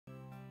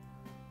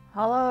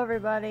Hello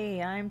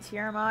everybody, I'm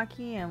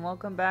Tiaramaki and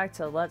welcome back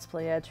to Let's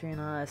Play Etrian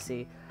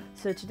Odyssey.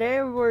 So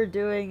today we're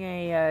doing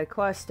a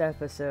quest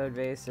episode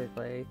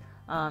basically,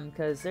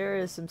 because there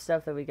is some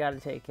stuff that we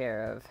gotta take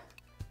care of.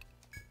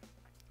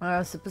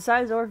 So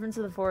besides Orphans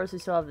of the Forest, we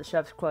still have the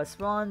Chef's Quest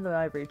 1, the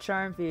Ivory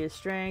Charm, Via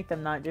Strength.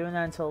 I'm not doing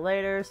that until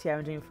later.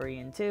 Scavenging for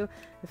Ian 2,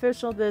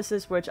 Official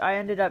Business, which I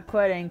ended up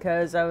quitting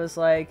because I was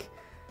like,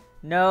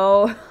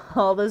 no,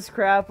 all this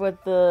crap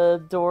with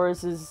the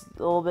doors is a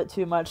little bit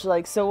too much.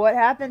 Like, so what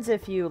happens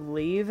if you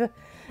leave?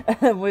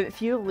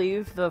 If you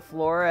leave the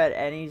floor at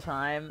any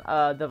time,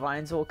 the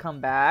vines will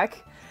come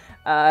back.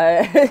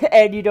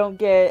 And you don't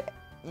get,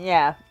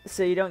 yeah,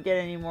 so you don't get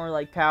any more,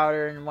 like,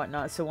 powder and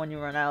whatnot. So when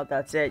you run out,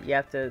 that's it. You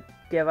have to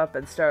give up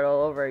and start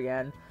all over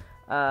again.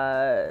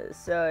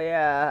 So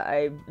yeah,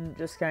 I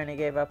just kind of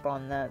gave up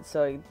on that.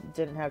 So I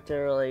didn't have to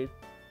really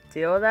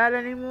deal with that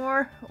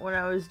anymore when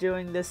I was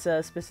doing this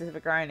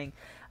specific grinding.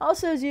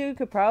 Also, as you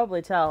could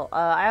probably tell,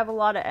 I have a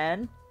lot of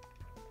N.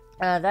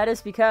 That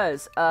is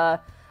because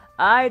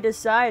I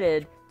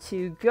decided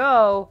to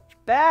go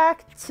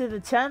back to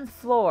the 10th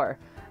floor.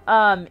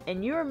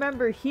 And you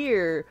remember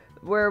here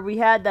where we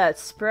had that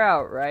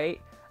sprout, right?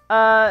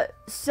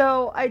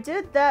 So I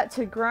did that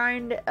to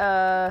grind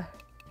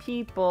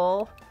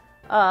people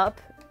up,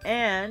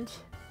 and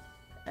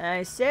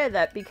I say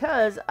that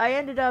because I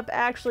ended up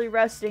actually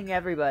resting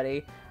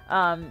everybody,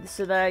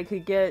 so that I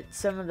could get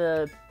some of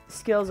the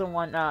skills and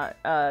whatnot,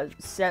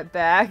 set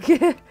back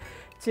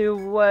to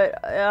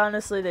what,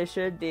 honestly, they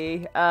should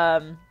be.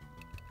 Yeah,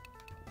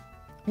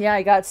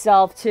 I got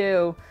Salve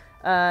too.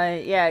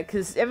 Yeah,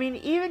 because, I mean,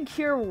 even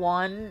Cure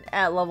 1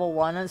 at level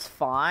 1 is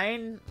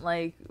fine.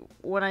 Like,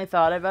 when I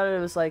thought about it,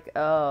 it was like,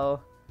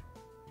 oh,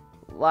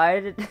 why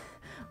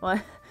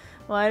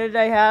did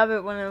I have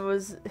it when it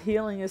was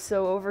healing is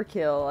so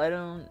overkill? I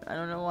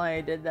don't know why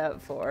I did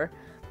that for.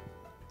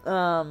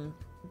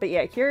 But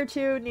yeah, Cure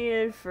 2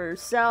 needed for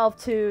Salve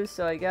 2,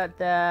 so I got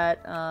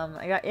that.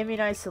 I got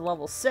Immunized to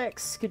level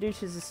 6.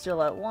 Caduceus is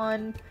still at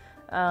 1.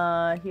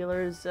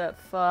 Healer's at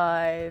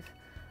 5.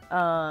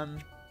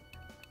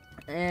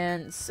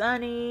 And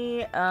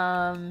Sunny,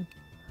 I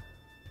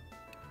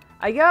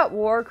got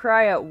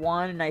Warcry at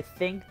 1, and I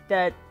think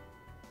that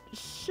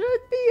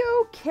should be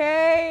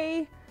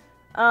okay.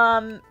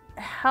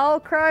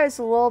 Hellcry is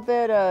a little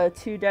bit,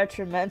 too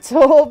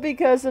detrimental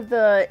because of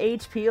the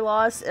HP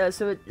loss,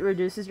 so it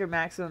reduces your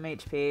maximum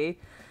HP.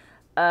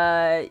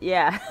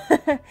 Yeah.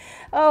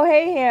 Oh,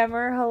 hey,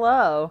 Hammer,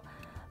 hello.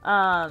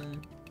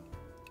 And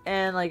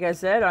like I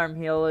said, Arm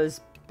Heal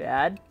is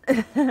bad.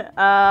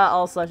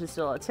 All Slash is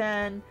still at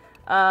 10.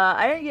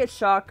 I didn't get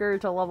Shocker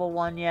to level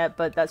 1 yet,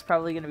 but that's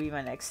probably gonna be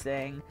my next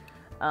thing.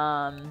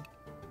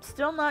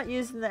 Still not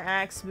using the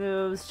axe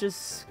moves,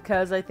 just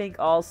because I think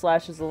All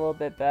Slash is a little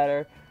bit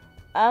better.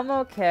 I'm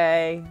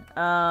okay.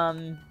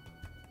 I'm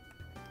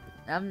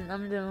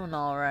doing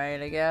alright,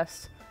 I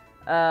guess.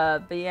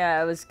 But yeah,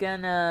 I was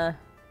gonna,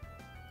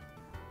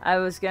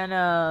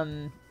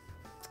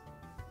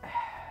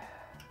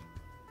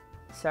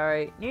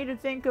 sorry, need to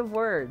think of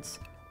words.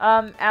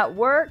 At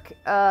work,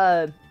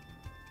 a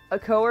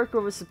coworker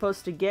was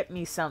supposed to get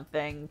me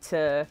something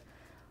to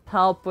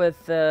help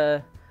with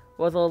a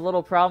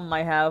little problem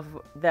I have,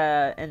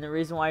 and the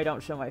reason why I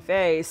don't show my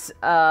face,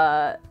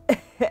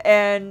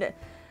 and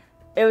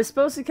it was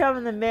supposed to come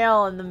in the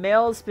mail, and the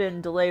mail's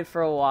been delayed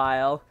for a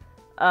while.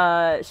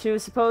 She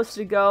was supposed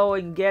to go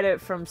and get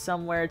it from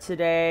somewhere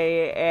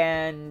today,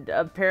 and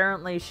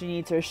apparently she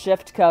needs her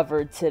shift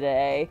covered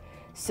today,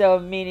 so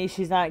meaning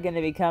she's not going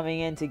to be coming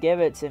in to give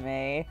it to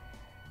me.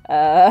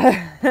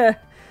 I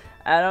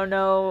don't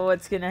know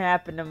what's going to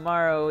happen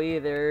tomorrow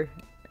either.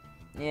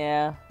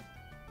 Yeah.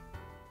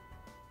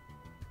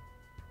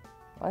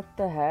 What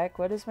the heck?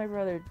 What is my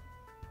brother?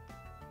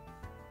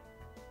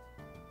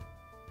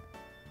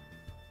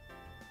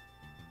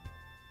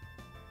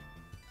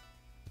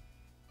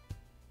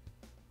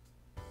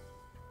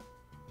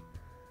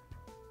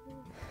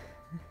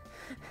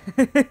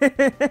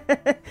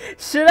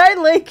 Should I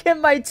link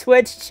him my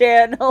Twitch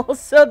channel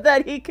so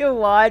that he can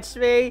watch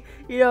me?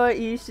 You know what?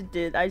 You should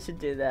do. I should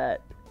do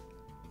that.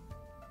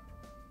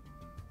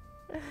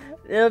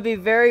 It'll be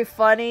very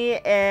funny,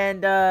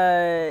 and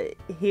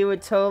he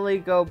would totally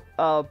go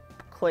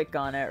click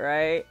on it,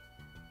 right?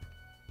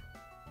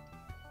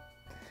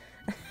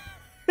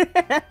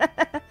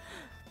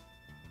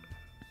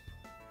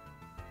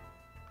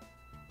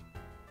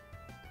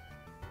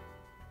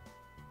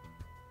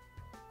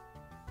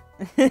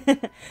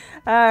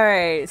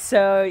 Alright,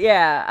 so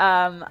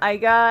yeah, I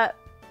got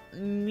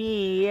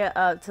me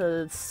up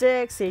to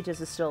 6,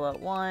 Aegis is still at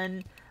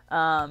 1.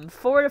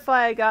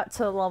 Fortify I got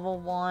to level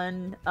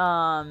 1,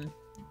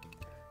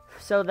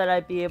 so that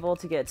I'd be able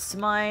to get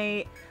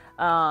Smite.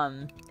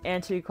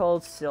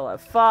 Anti-Cold still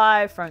at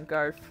 5, Front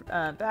Guard,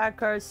 Back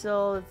Guard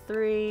still at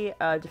 3,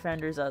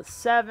 Defenders at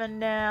 7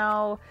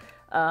 now,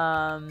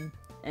 and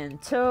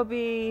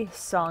Toby,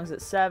 Songs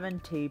at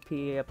 7,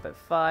 TP up at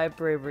 5,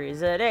 Bravery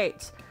is at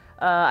 8.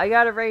 I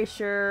got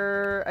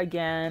Erasure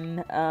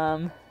again,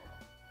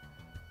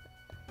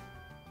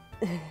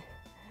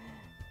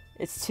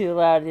 It's too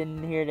loud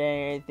in here to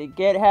hear anything.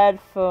 Get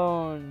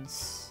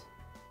headphones.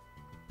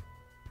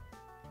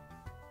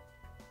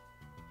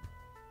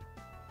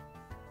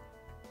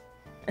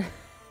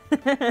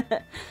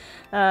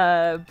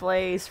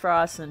 Blaze,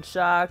 Frost, and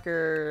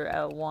Shocker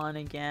at 1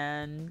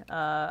 again.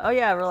 Oh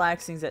yeah,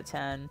 Relaxing's at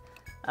 10.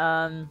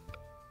 And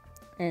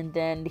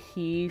then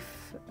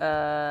Heath,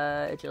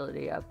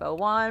 Agility up at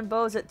 1.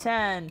 Bow's at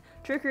 10.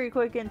 Trickery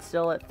Quicken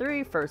still at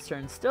 3. First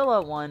Turn still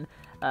at 1.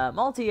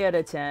 Multi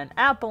at 10.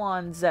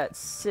 Apollon's at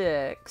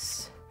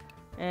 6.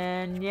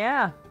 And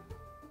yeah.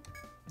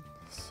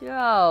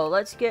 So,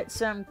 let's get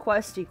some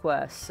questy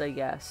quests, I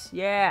guess.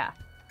 Yeah.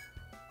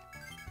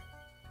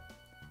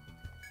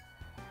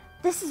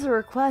 This is a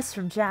request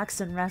from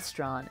Jackson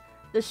Restaurant.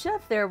 The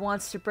chef there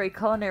wants to break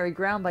culinary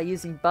ground by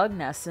using bug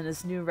nests in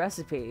his new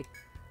recipe.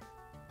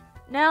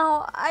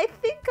 Now, I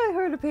think I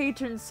heard a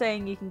patron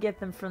saying you can get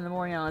them from the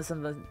Morianas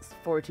on the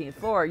 14th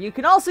floor. You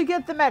can also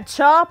get them at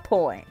Chaw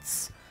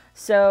Points.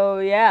 So,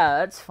 yeah,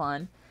 that's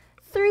fun.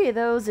 3 of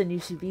those and you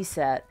should be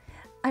set.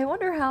 I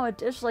wonder how a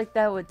dish like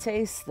that would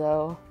taste,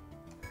 though.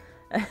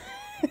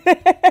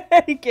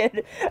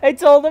 I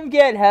told him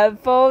get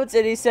headphones,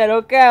 and he said,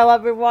 okay,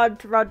 let me run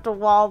to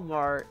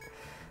Walmart.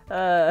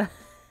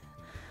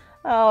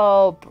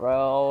 Oh,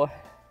 bro.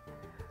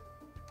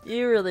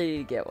 You really need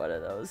to get one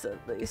of those, at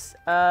least.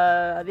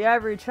 The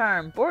Ivory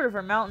Charm. Bored of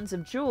her mountains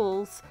of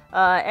jewels,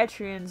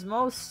 Etrian's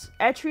most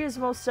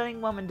stunning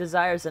woman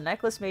desires a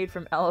necklace made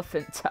from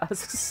elephant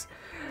tusks.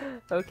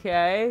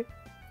 Okay.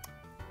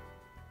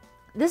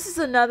 This is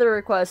another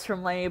request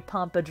from Lady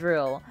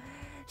Pompadrill.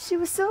 She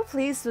was so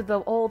pleased with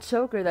the old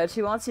choker that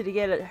she wants you to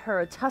get her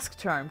a tusk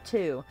charm,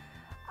 too.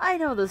 I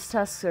know those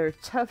tusks are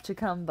tough to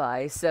come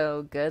by,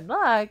 so good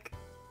luck.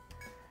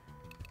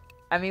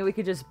 I mean, we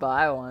could just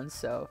buy one,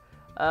 so...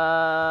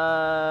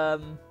 Oh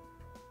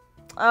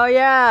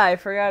yeah, I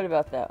forgot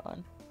about that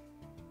one.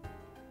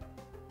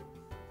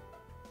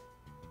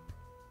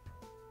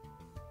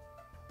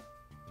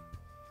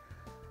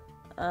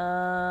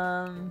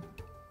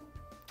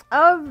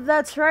 Oh,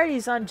 that's right,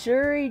 he's on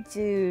jury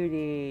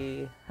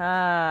duty.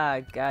 Ah,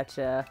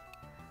 gotcha.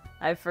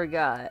 I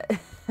forgot.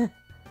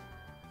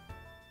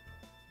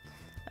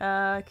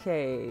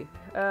 Okay.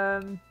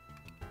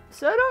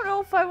 So I don't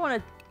know if I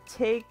want to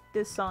take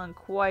this on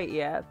quite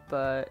yet,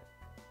 but...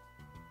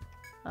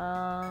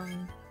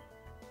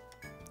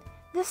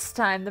 This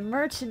time, the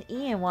merchant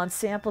Ian wants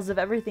samples of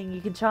everything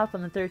you can chop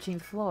on the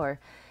 13th floor.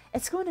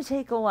 It's going to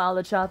take a while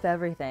to chop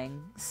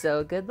everything,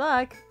 so good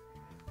luck.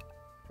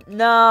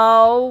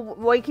 No,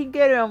 we can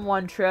get it on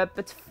one trip.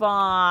 It's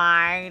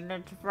fine.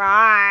 It's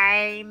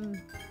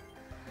fine.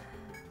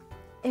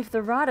 If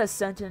the Rada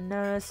sent a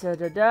notice,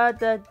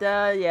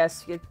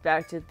 yes, get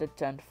back to the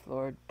 10th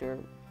floor.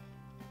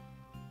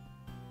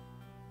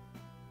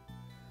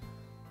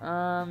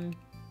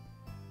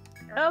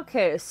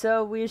 Okay,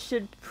 so we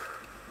should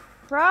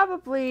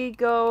probably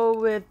go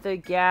with the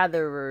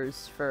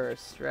Gatherers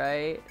first,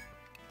 right?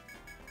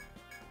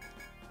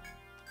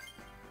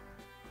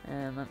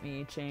 And let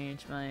me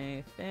change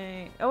my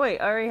thing. Oh wait,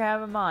 I already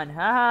have them on.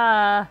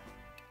 Haha!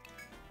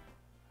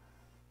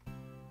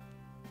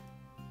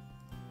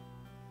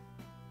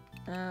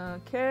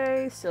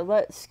 Okay, so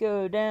let's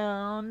go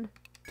down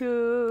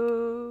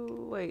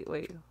to... Wait,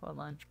 hold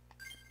on.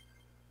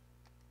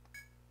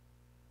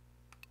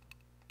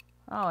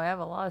 Oh, I have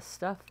a lot of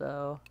stuff,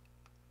 though.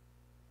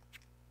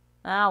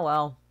 Ah,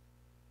 well.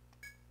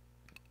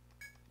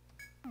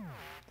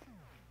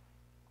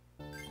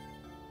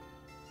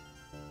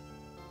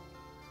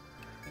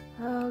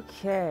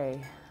 Okay.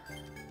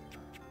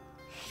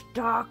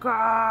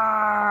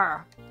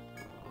 Stalker!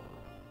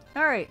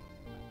 Alright.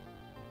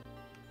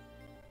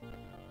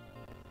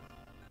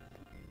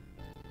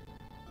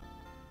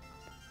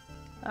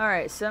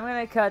 Alright, so I'm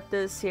gonna cut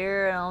this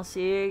here, and I'll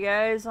see you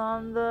guys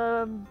on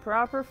the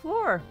proper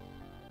floor.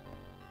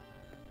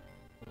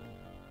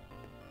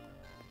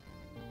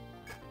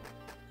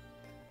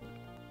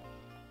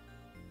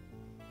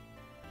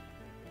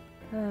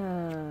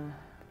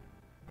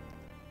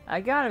 I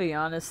gotta be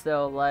honest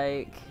though,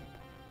 like...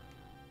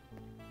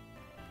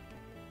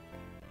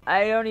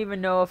 I don't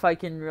even know if I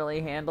can really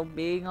handle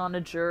being on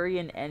a jury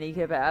in any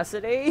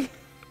capacity.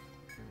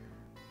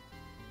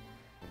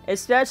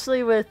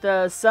 Especially with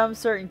some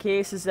certain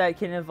cases that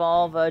can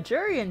involve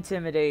jury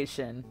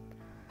intimidation.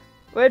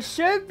 Which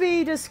should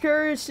be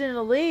discouraged and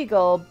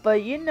illegal,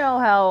 but you know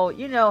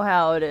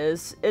how it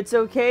is. It's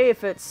okay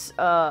if it's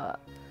about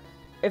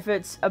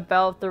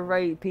the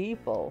right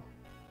people.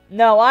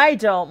 No, I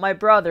don't. My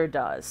brother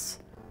does.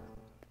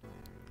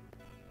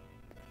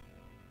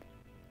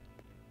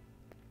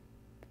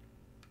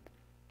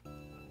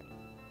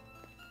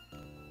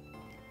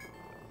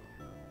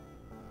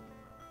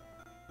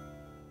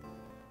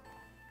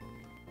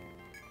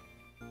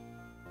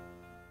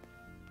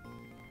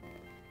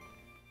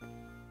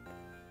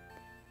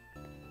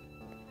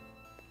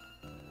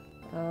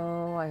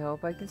 Oh, I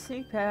hope I can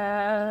sneak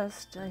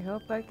past. I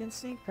hope I can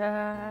sneak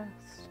past.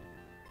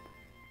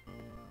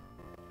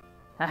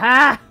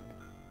 Haha!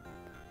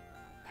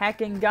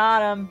 Heckin'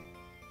 got him.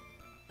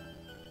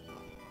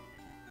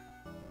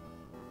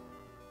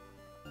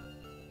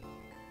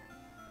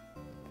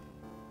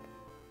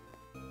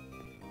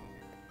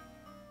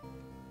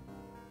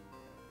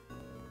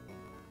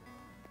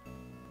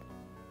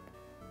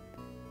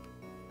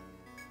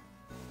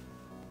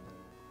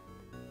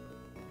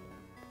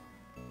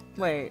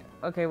 Wait.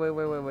 Okay, wait.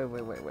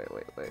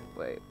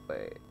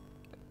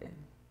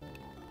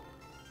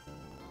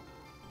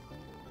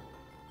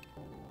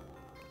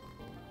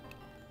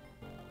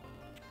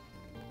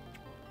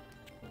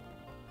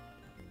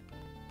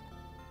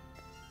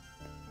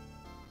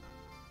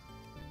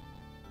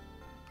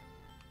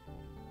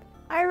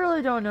 I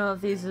really don't know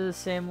if these are the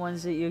same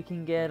ones that you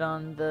can get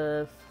on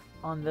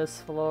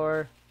this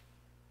floor.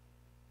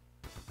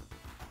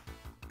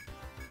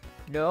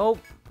 Nope.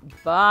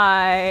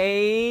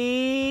 Bye.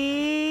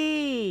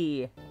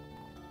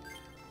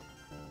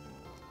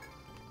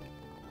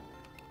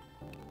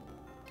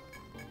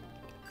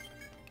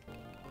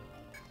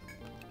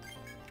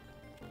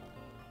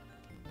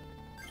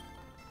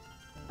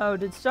 Oh,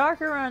 did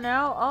Stalker run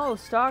out? Oh,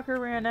 Stalker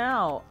ran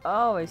out.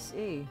 Oh, I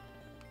see.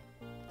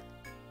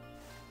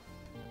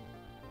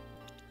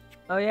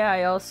 Oh yeah,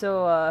 I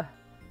also,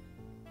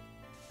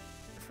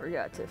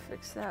 forgot to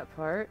fix that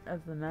part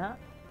of the map.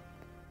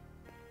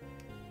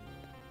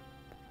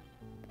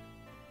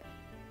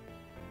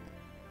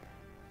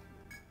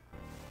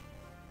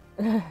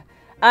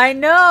 I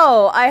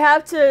know! I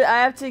have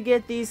to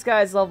get these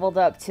guys leveled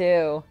up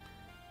too.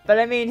 But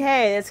I mean,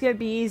 hey, it's gonna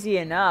be easy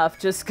enough.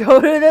 Just go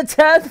to the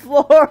 10th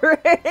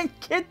floor and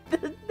get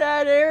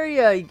that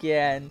area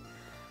again.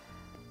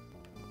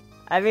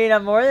 I mean,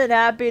 I'm more than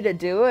happy to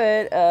do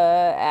it,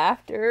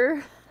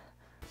 after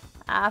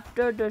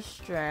the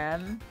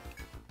stream.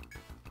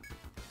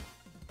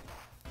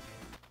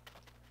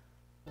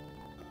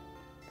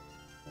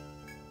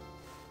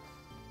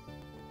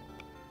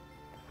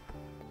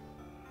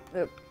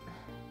 Oop.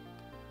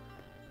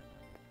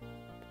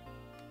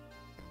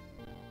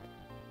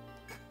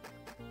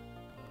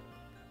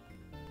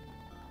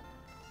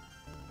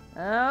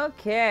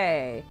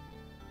 Okay.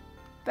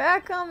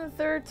 Back on the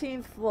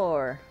 13th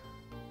floor.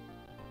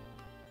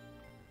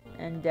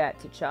 And that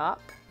to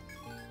chop.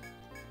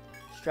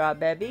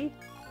 Strawberry,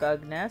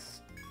 bug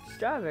nest,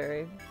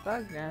 strawberry,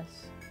 bug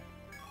nest.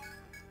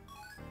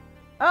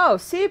 Oh,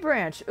 sea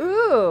branch.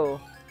 Ooh.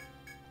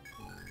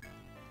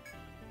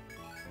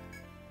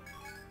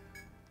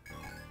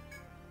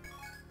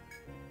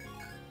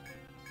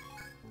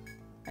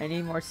 I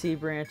need more sea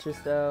branches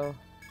though.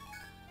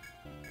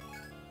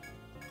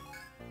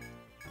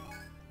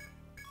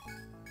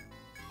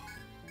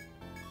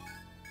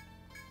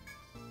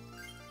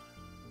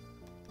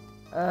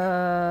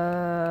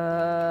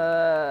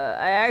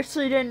 I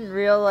actually didn't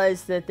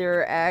realize that there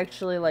are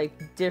actually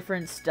like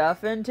different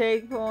stuff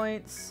intake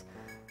points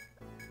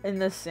in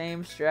the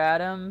same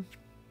stratum.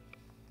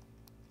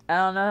 I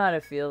don't know how to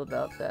feel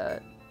about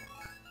that.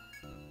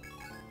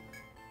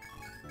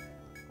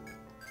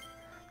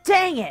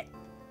 Dang it!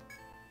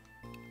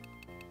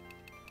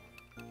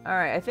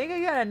 Alright, I think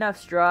I got enough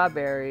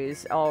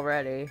strawberries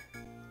already.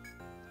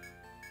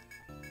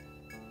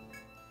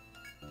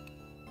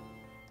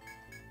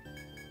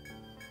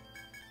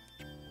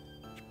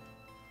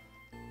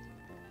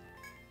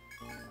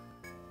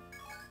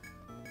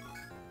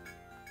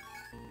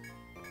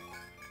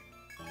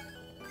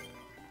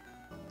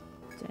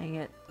 Dang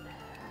it.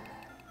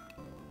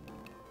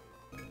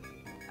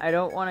 I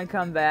don't want to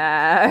come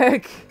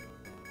back.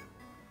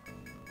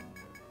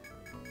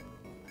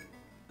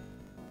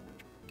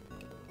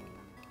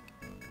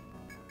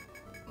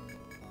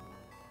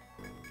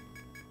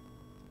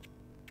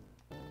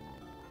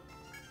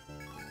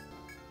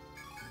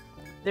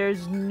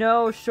 There's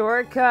no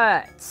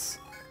shortcuts.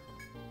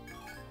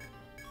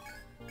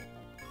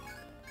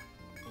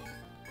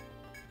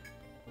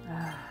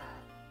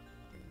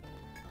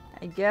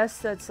 I guess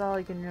that's all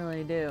I can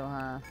really do,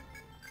 huh?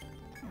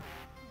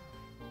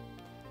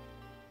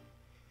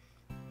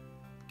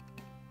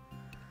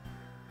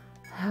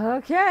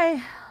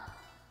 Okay.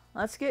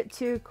 Let's get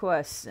 2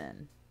 quests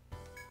in.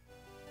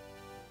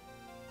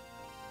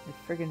 The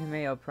friggin'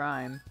 Mayo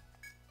Prime.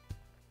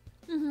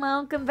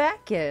 Welcome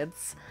back,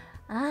 kids.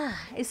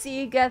 I see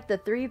you got the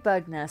 3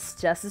 bug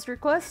nests just as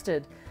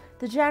requested.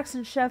 The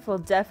Jackson chef will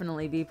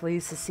definitely be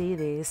pleased to see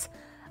these.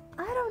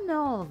 I don't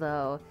know,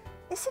 though.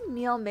 Is a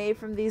meal made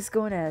from these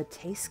going to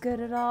taste good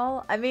at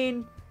all? I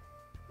mean,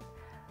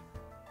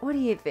 what do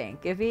you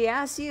think? If he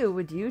asks you,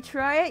 would you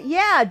try it?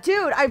 Yeah,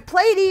 dude, I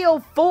played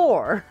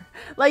EO4.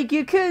 Like,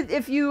 you could,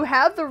 if you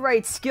have the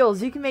right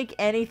skills, you can make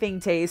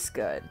anything taste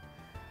good.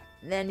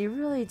 Then you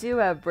really do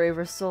have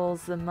braver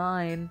souls than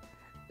mine.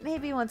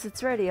 Maybe once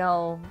it's ready,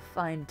 I'll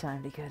find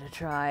time to give it a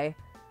try.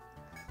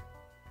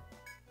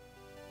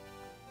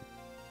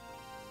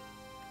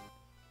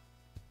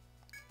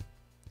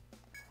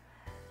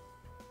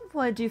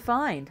 What'd you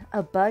find?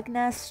 A bug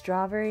nest,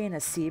 strawberry, and a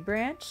sea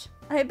branch?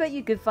 I bet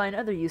you could find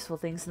other useful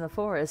things in the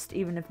forest,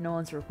 even if no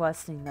one's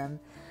requesting them.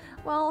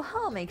 Well,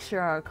 I'll make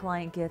sure our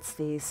client gets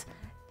these.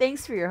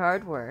 Thanks for your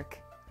hard work.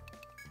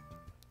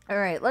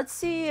 Alright, let's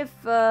see if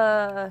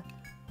I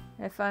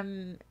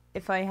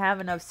have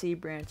enough sea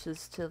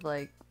branches to,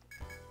 like,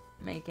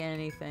 make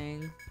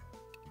anything.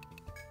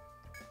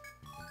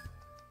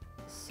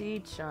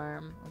 Seed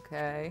charm,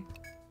 okay.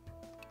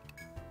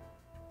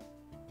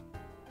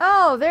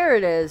 Oh, there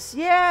it is.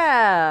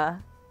 Yeah!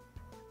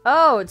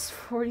 Oh, it's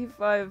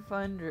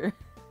 4,500.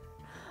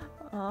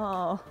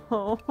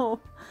 Oh,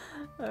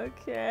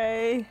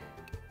 okay.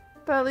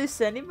 But at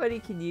least anybody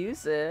can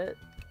use it.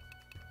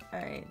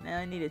 Alright, now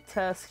I need a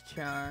Tusk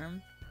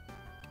Charm.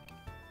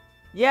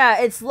 Yeah,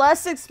 it's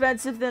less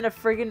expensive than a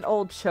friggin'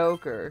 old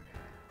choker.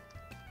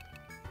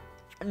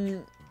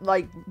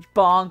 Like,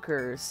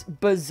 bonkers.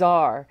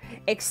 Bizarre.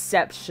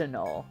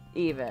 Exceptional,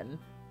 even.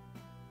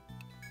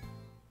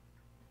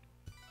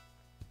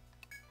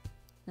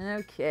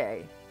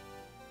 Okay.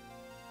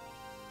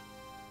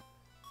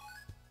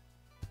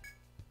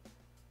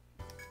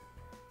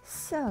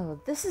 So,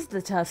 this is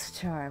the Tusk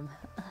Charm.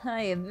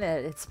 I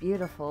admit, it's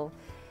beautiful.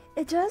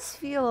 It does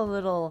feel a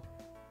little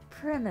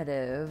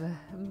primitive,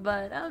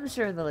 but I'm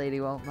sure the lady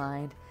won't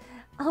mind.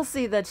 I'll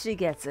see that she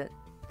gets it.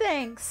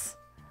 Thanks!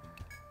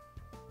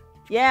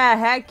 Yeah,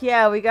 heck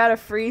yeah, we got a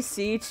free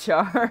sea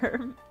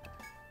charm.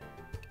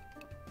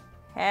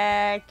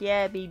 Heck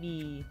yeah,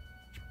 baby.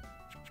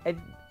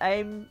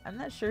 I'm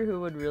not sure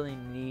who would really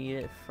need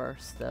it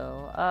first,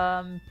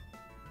 though.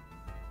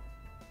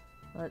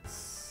 Let's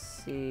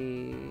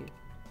see.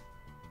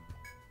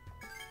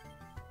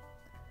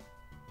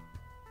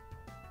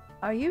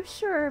 Are you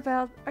sure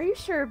about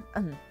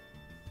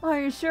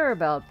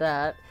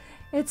that?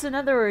 It's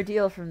another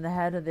ordeal from the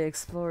head of the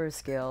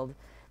Explorers Guild.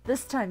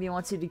 This time he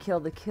wants you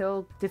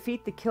to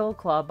defeat the Kill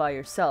Claw by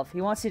yourself.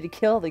 He wants you to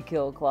kill the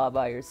Kill Claw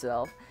by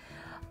yourself.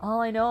 All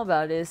I know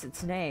about it is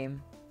its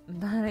name,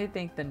 but I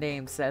think the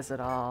name says it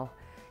all.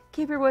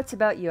 Keep your wits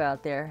about you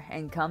out there,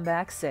 and come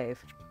back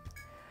safe.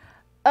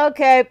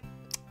 Okay,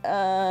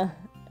 okay,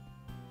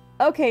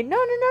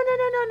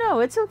 no,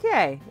 it's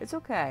okay. It's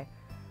okay.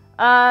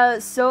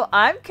 So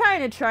I'm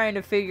kind of trying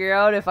to figure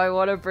out if I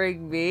want to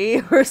bring me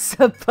or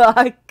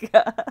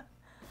Sabaka.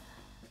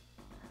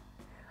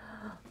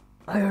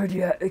 I heard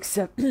you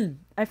accept.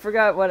 I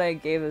forgot what I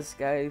gave this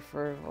guy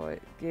for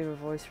gave a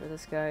voice for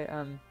this guy.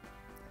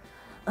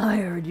 I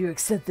heard you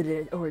accepted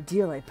an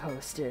ordeal I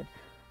posted.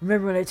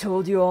 Remember when I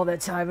told you all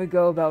that time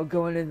ago about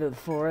going into the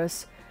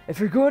forest? If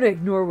you're going to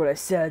ignore what I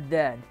said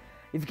then,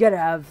 you've got to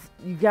have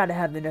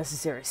the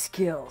necessary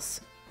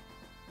skills.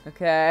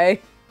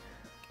 Okay.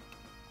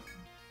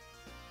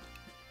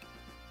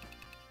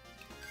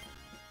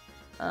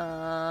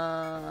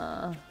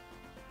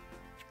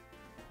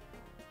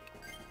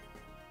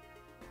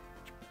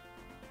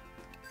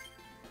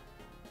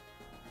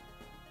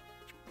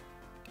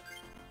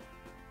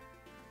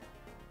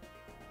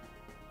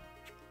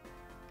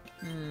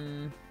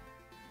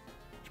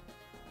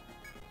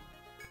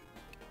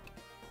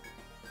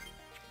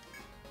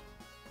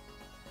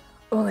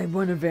 Only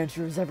one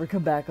adventurer has ever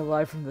come back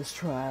alive from this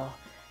trial.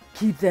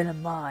 Keep that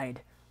in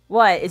mind.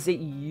 What? Is it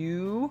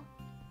you?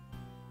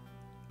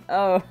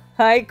 Oh,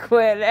 I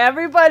quit.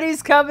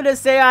 Everybody's coming to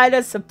say hi to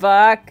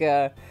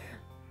Sabaka.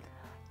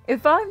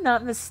 If I'm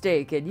not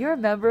mistaken, you're a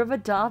member of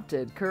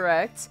Adopted,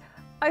 correct?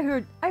 I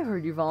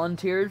heard you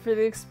volunteered for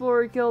the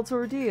Explorer Guild's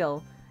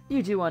ordeal.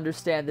 You do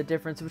understand the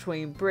difference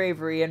between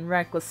bravery and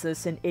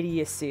recklessness and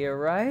idiocy,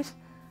 right?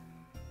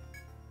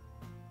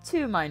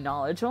 To my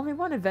knowledge, only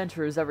one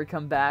adventurer has ever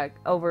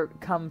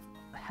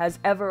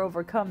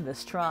overcome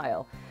this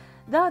trial.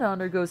 That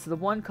honor goes to the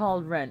one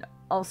called Ren,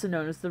 also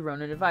known as the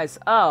Ronin Advice.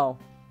 Oh.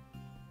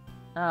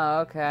 Oh,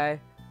 okay.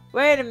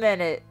 Wait a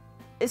minute.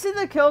 Isn't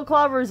the Kill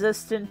Claw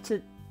resistant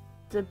to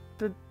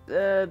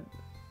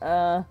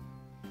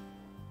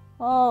hold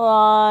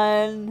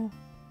on.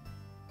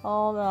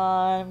 Hold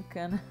on.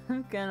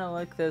 I'm gonna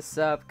look this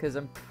up because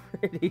I'm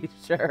pretty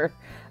sure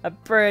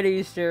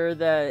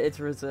that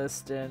it's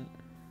resistant.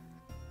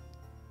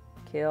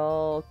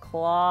 Kill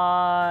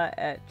Claw,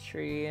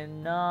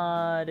 Etrian,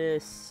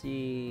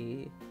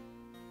 Odyssey.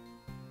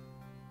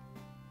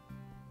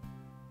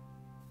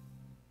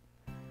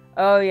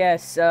 Oh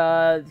yes,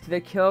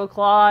 the Kill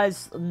Claw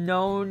is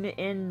known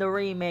in the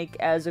remake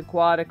as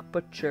Aquatic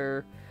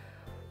Butcher.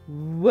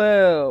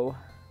 Whoa.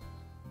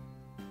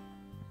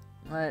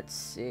 Let's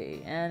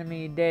see,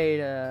 enemy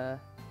data.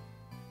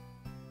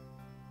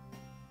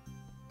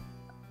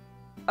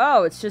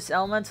 Oh, it's just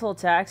elemental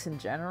attacks in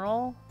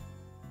general?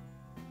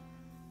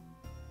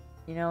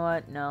 You know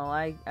what? No,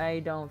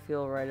 I don't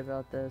feel right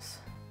about this.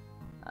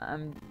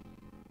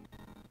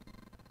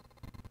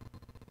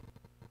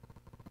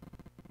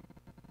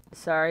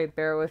 Sorry,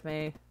 bear with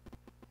me.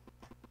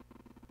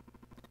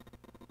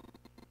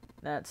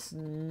 That's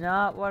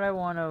not what I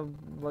want to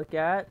look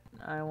at.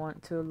 I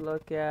want to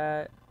look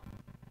at...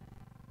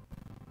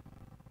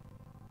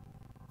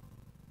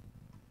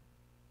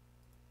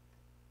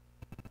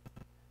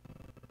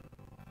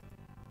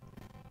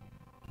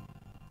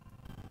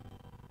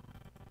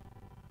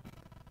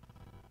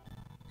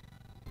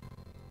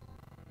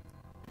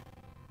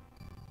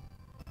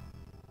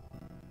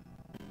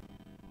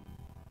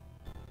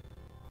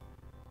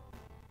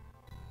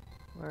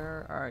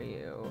 Where are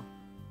you?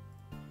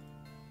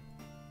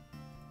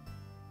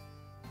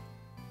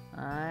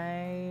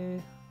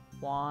 I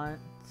want...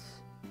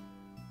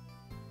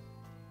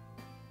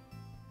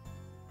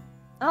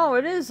 Oh,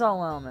 it is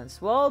all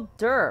elements. Well,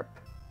 derp.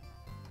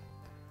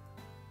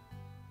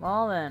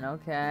 Well then,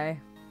 okay.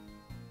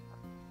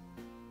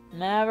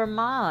 Never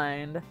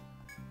mind.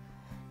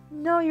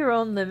 Know your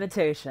own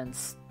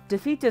limitations.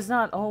 Defeat does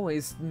not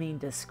always mean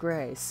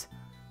disgrace.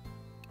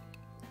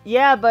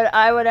 Yeah, but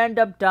I would end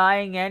up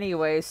dying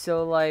anyway,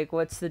 so like,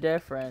 what's the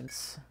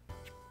difference?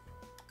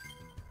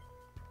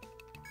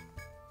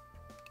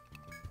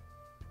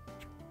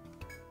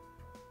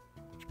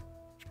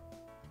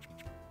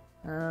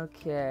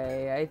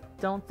 Okay, I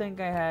don't think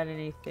I had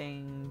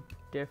anything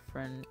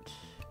different.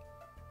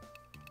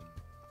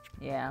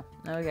 Yeah,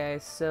 okay,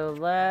 so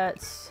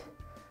let's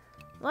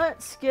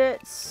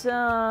get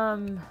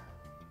some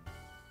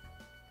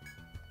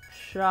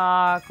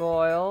shock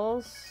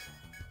oils.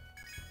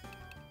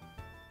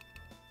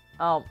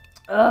 Oh,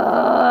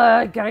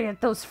 gotta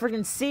get those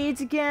friggin'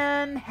 seeds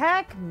again.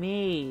 Heck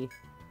me.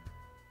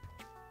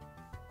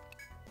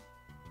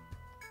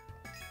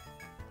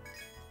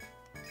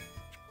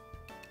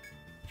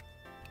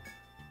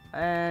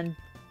 And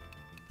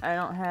I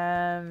don't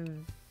have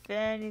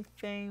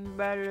anything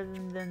better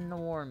than the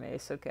war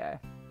mace. Okay.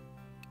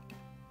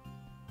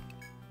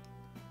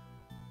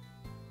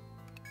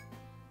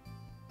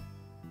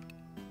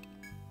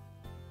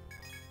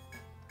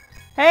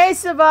 Hey,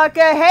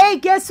 Savaka! Hey,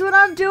 guess what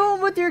I'm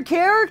doing with your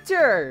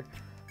character?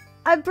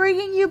 I'm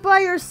bringing you by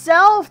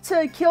yourself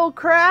to kill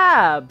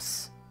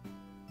crabs.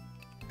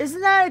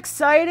 Isn't that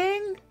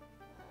exciting?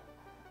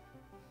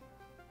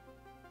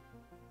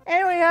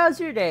 Anyway, how's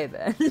your day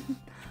been?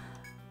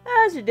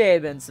 How's your day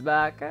been,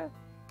 Savaka?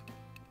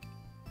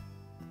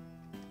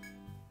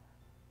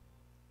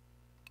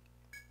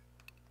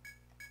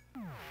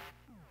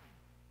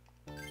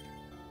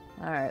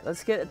 Alright,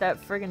 let's get that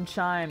friggin'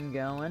 chime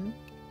going.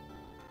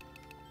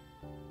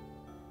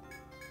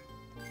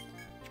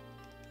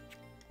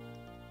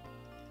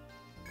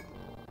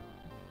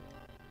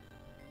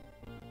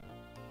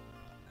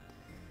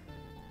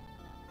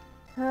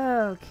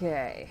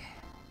 Okay.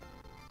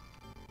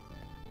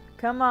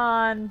 Come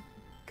on.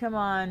 Come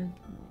on.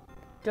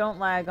 Don't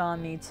lag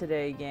on me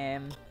today,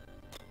 game.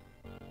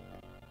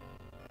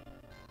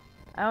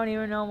 I don't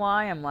even know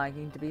why I'm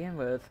lagging to begin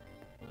with.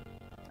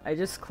 I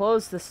just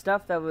closed the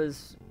stuff that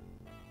was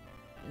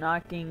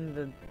knocking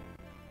the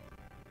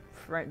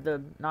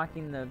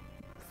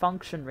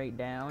function rate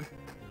down.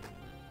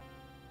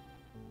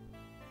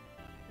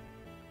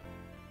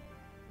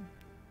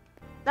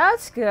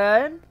 That's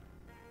good.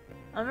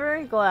 I'm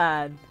very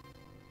glad.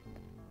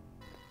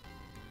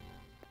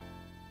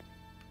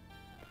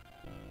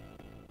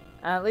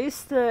 At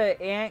least the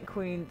ant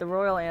queen, the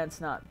royal ant's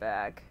not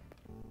back.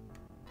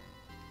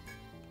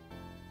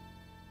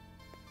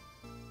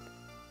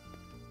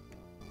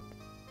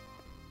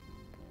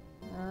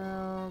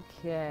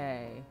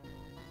 Okay.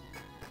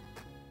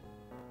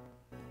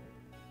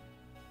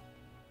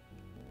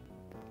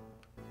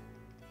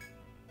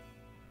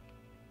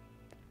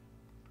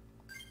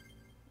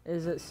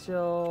 Is it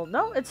still...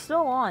 No, it's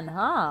still on,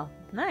 huh?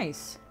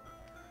 Nice.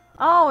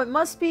 Oh, it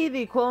must be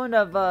the equivalent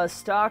of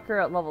Stalker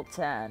at level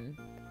 10.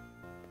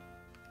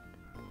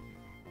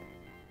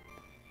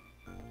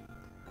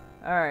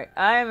 Alright,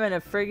 I'm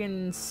gonna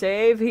friggin'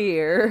 save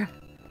here.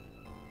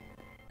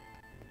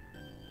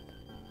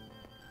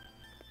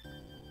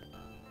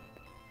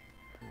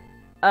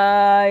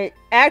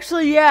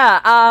 Actually,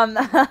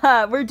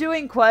 yeah, we're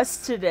doing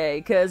quests today,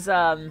 because,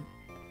 I'm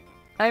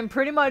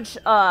pretty much,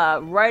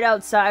 right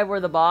outside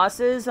where the boss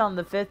is, on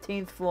the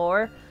 15th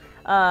floor.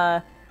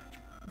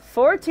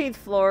 14th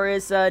floor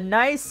is,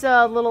 nice,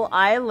 little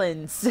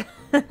islands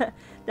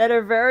that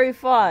are very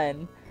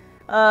fun.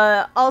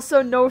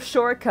 Also no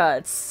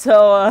shortcuts,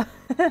 so,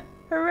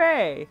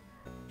 hooray!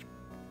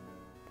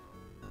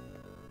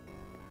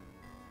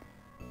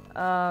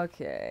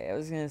 Okay, I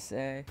was gonna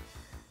say...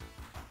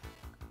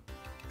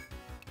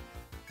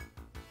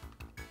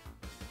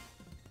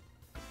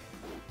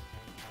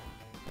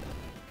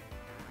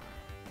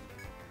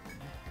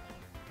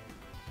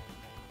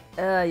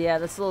 yeah,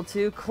 that's a little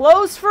too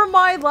close for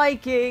my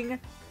liking!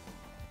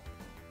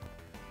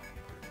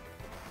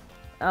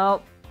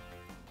 Oh.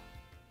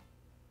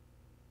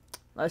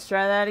 Let's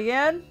try that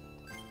again.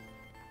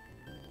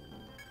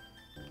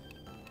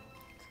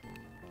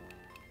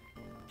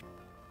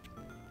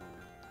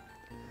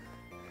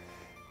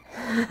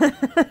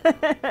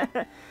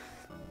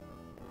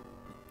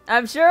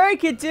 I'm sure I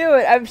could do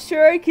it. I'm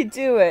sure I could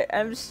do it.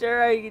 I'm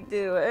sure I could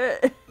do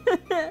it.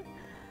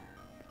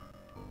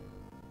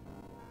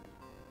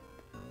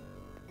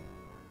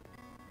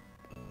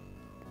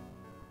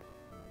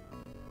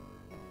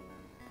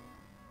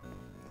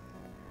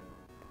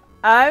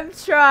 I'm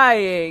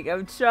trying.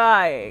 I'm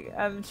trying.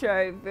 I'm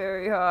trying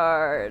very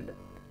hard.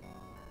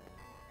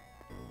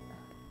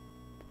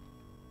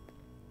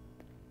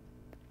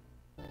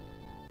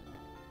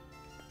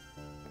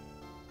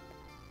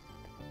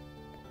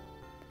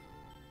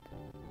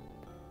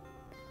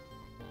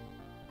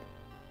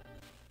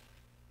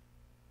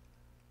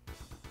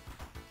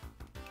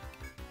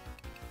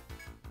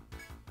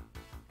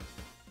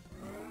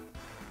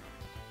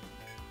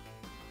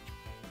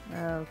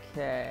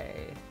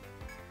 Okay.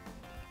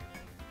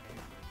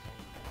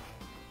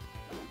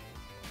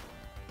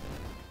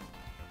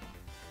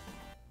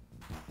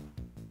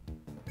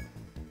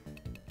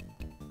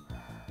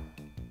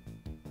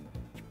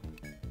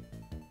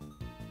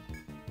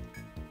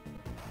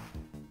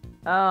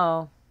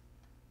 Oh.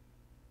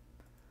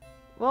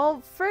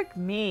 Well, frick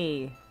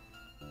me.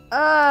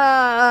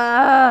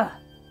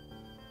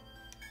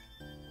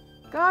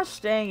 Gosh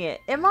dang it.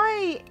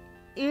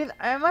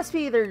 I must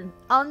be either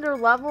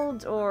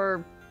under-leveled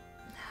or...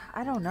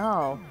 I don't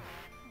know.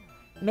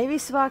 Maybe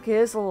Spock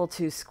is a little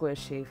too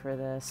squishy for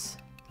this.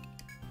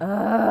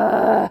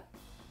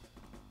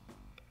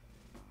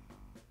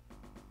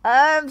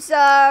 I'm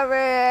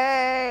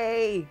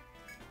sorry!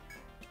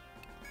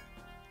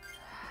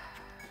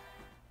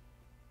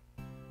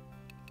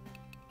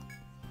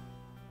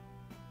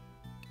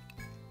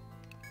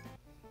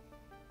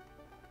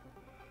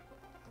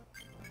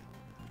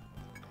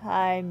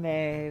 Hi,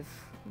 Maeve.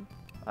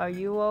 Are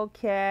you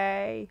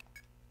okay?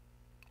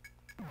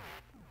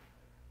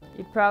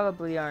 You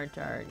probably aren't,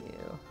 are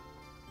you?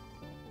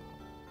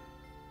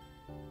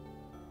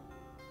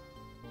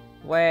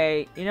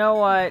 Wait, you know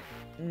what?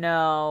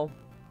 No.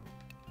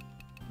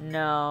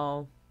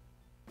 No.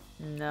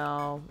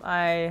 No.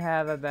 I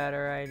have a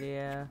better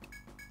idea.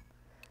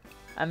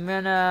 I'm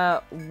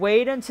gonna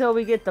wait until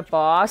we get the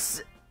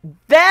boss.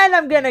 Then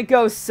I'm gonna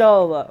go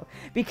solo.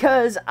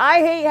 Because I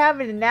hate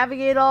having to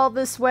navigate all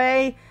this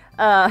way.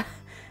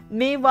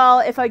 Meanwhile,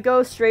 if I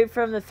go straight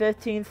from the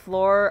 15th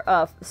floor,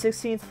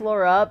 16th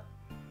floor up,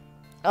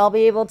 I'll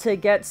be able to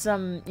get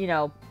some, you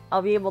know,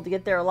 I'll be able to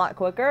get there a lot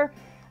quicker.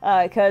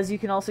 Because you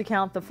can also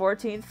count the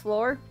 14th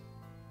floor.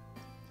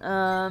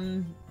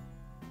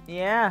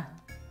 Yeah.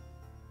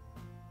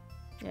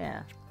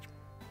 Yeah.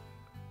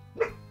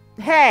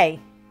 Hey!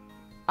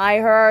 I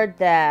heard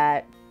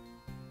that.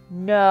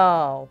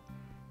 No.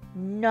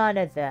 None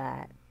of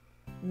that.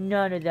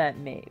 None of that,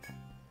 Maeve.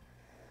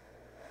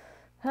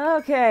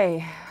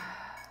 Okay.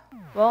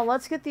 Well,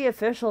 let's get the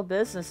official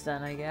business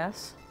done, I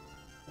guess.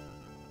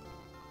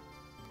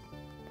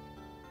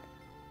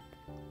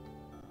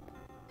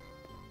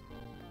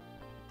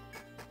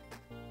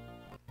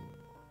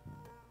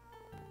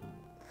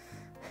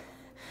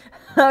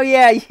 Oh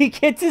yeah, you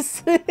get to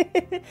see.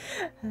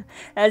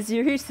 As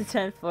you reach the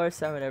 10th floor,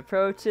 someone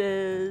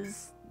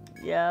approaches.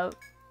 Yep.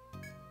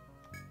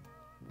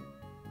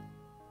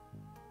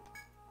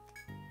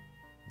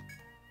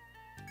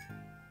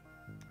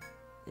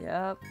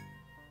 Yep.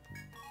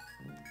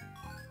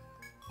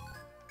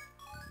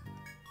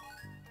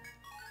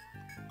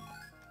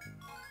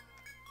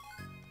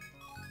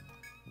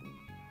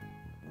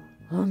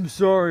 I'm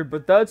sorry,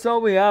 but that's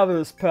all we have of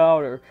this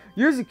powder.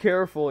 Use it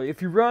carefully.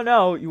 If you run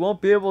out, you won't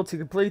be able to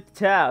complete the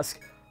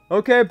task.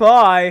 Okay,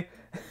 bye.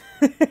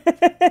 I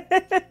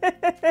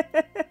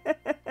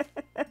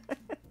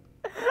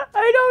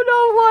don't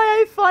know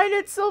why I find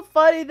it so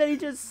funny that he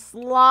just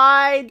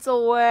slides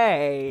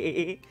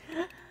away.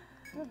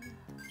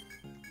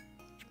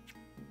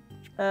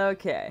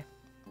 Okay.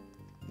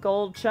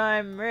 Gold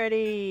chime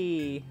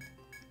ready.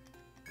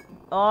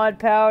 Odd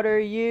powder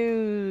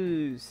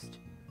used.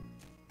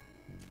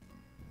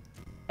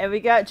 And we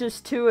got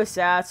just 2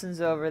 assassins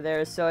over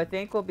there, so I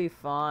think we'll be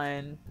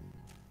fine.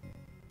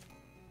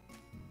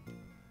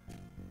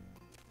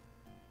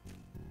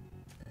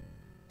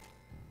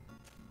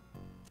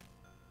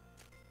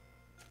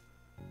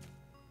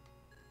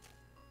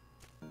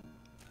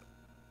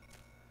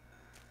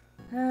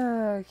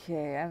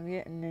 Okay, I'm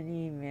getting an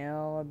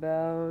email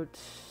about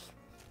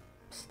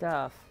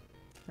stuff.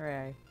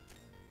 Hooray.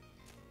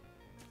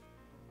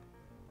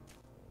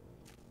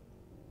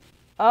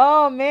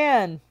 Oh,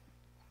 man!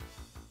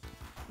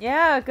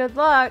 Yeah, good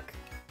luck.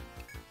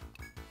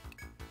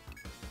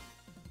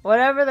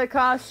 Whatever the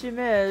costume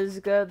is,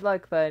 good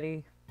luck,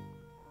 buddy.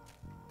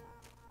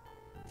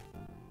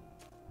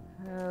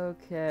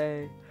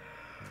 Okay.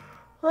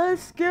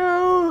 Let's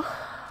go.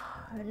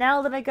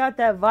 Now that I got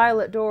that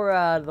violet door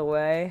out of the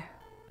way.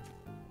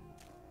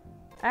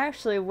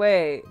 Actually,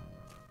 wait.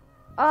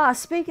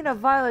 Speaking of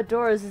violet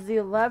doors, is the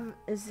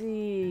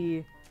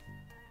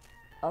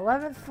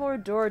 11th floor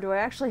door, do I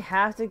actually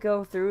have to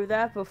go through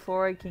that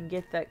before I can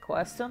get that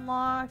quest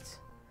unlocked?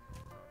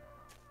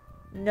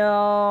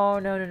 No,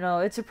 no, no, no.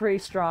 It's a pretty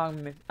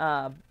strong,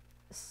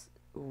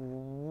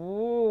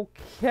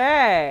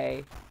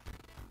 okay.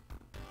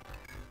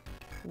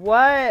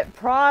 What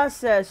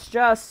process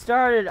just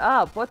started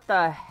up? What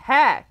the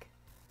heck?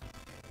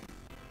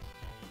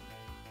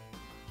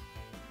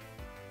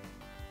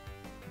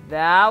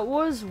 That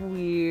was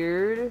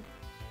weird.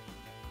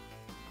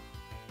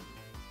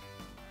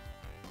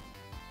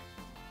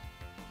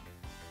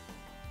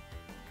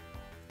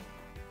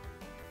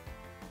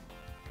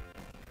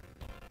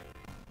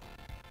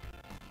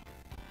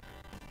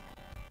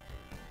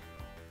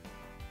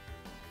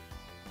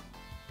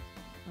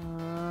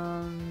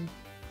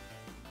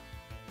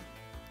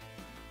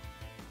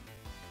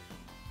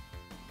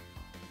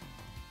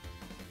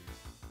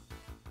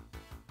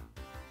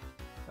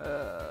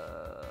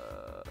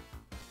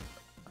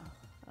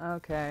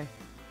 Okay.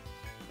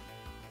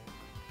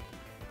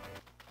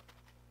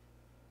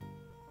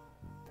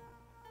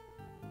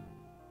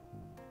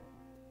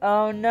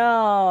 Oh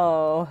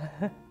no.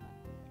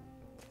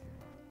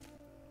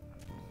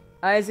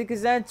 Isaac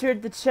has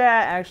entered the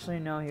chat. Actually,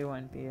 no, he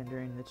wouldn't be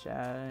entering the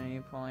chat at any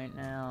point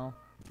now.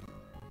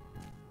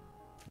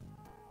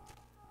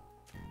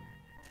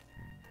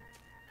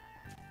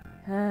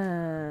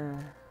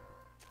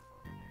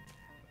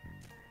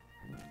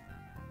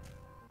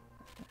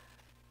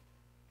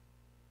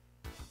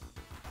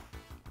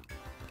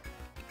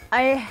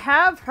 I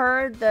have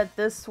heard that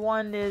this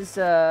one is,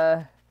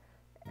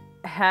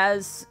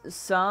 has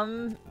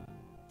some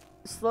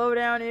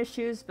slowdown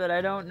issues, but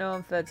I don't know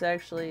if that's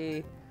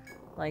actually,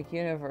 like,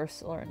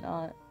 universal or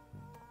not.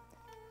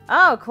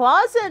 Oh,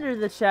 Claw's entered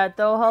the chat,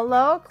 though.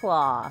 Hello,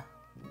 Claw.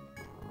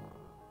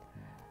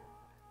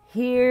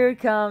 Here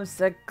comes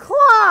the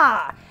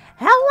Claw!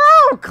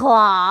 Hello,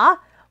 Claw!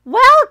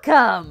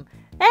 Welcome!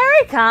 There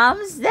he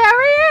comes! There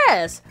he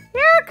is!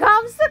 Here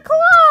comes the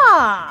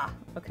Claw!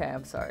 Okay,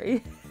 I'm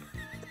sorry.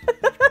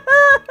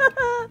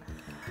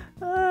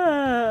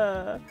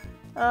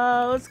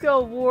 Let's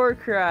go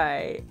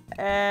Warcry.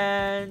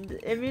 And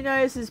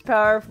Immunize is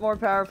more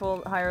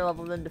powerful, higher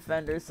level than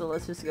Defender, so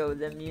let's just go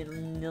with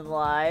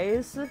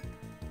Immunize.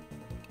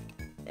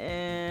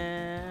 And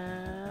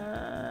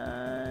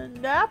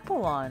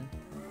Apollon.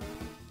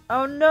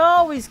 Oh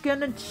no, he's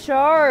gonna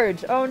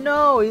charge. Oh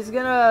no, he's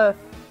gonna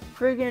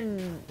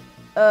friggin'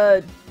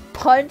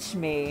 punch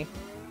me.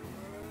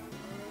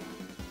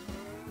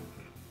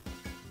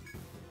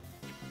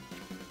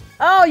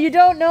 Oh, you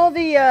don't know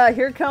the,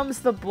 Here Comes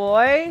the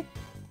Boy?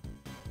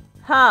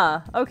 Huh,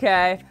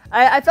 okay.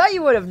 I thought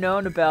you would have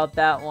known about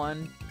that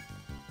one.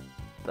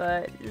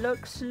 But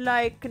looks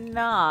like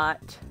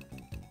not.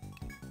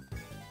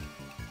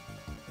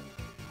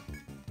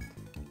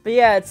 But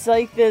yeah, it's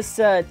like this,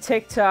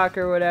 TikTok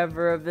or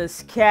whatever of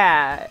this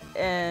cat.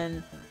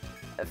 And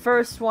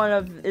first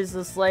one is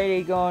this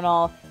lady going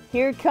all,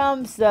 here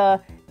comes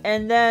the...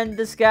 And then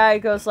this guy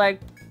goes like,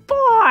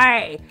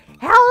 boy!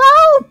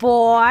 Hello,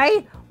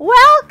 boy!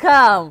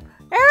 Welcome!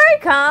 Here he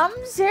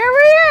comes! Here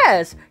he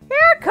is!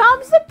 Here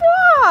comes the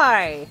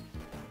boy!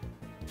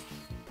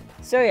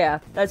 So yeah,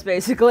 that's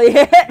basically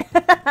it.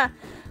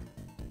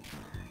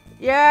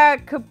 Yeah,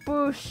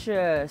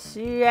 Caboocious!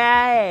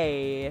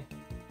 Yay!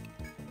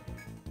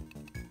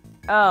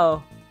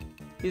 Oh.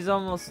 He's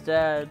almost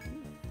dead.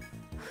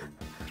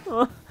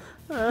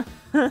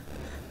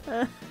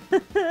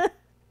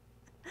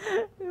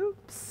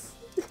 Oops.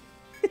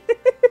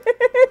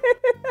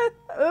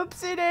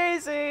 Oopsie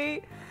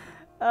daisy!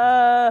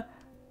 I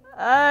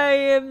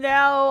am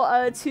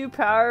now, too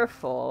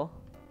powerful.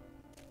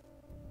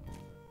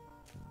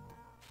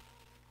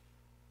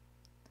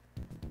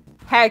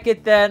 Heck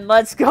it then,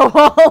 let's go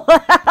all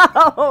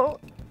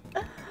out!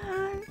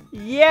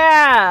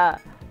 Yeah!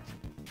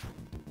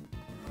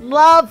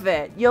 Love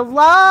it! You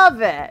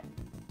love it!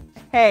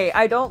 Hey,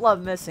 I don't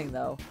love missing,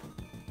 though.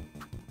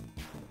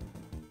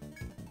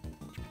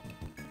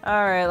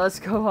 Alright, let's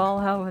go all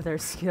out with our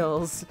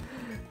skills.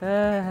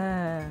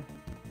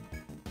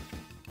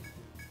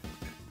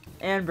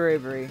 And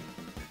bravery.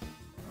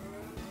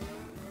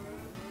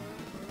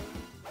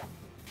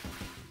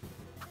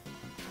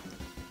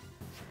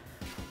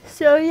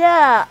 So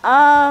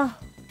yeah,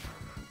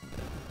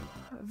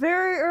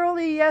 very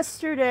early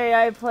yesterday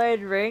I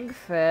played Ring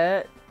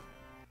Fit.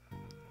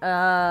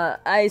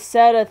 I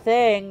said a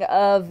thing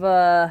of,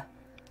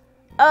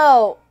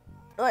 oh,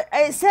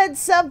 I said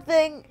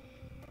something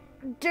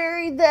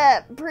during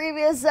that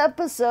previous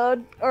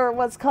episode, or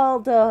what's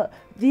called, the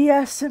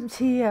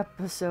SMT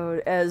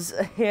episode, as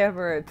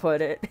Hammer had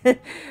put it.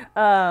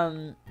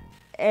 And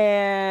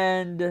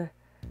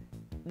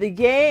the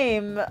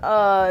game,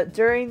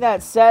 during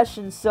that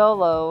session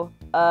solo,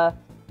 I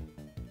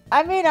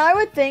mean, I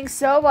would think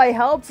so. I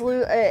helped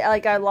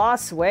like, I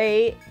lost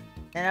weight,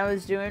 and I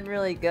was doing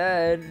really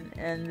good,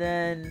 and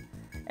then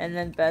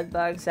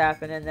bedbugs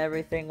happened, and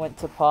everything went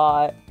to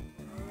pot.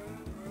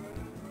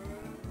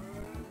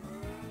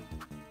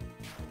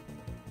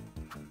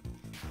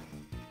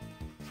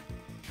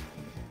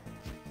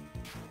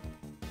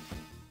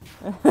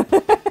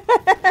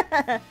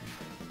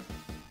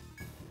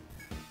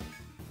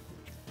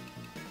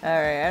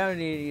 Alright, I don't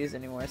need to use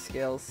any more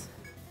skills.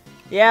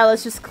 Yeah,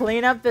 let's just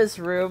clean up this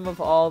room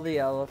of all the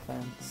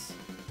elephants.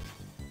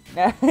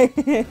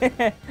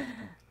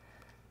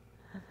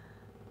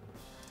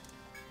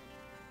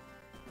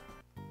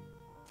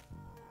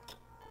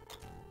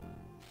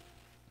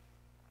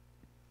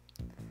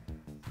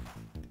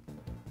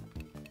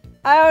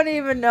 I don't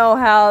even know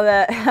how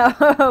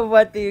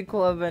what the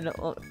equivalent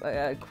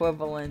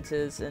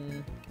is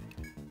in,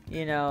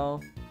 you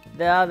know,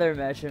 the other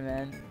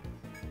measurement.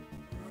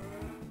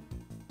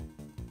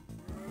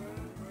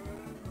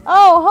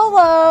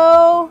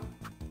 Oh, hello!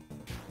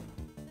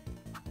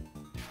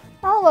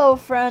 Hello,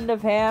 friend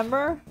of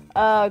Hammer.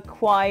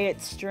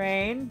 Quite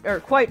strange,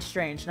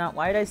 not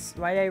why did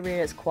I read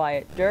it as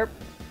quiet? Derp.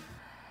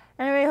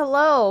 Anyway,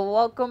 hello,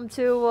 welcome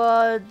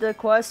to, the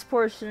quest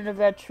portion of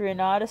Etrian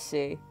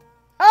Odyssey.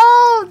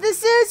 Oh,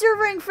 this is your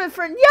Ring Fit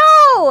friend.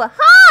 Yo!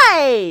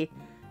 Hi!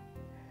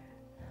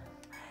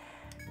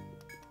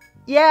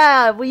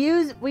 Yeah, we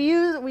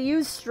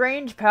use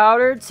strange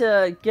powder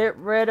to get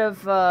rid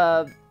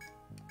of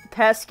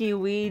pesky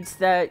weeds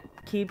that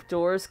keep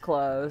doors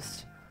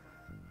closed.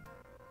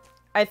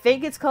 I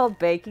think it's called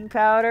baking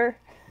powder.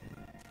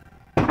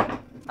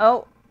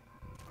 Oh,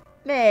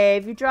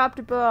 Maeve, you dropped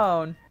a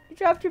bone. You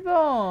dropped your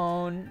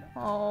bone.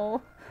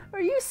 Oh,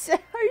 are you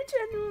sad? Are you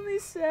genuinely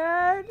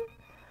sad?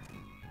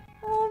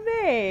 Oh,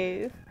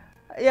 Maeve.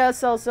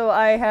 Yes, also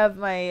I have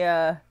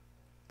my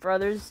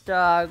brother's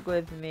dog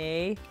with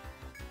me.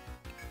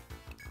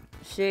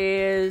 She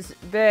is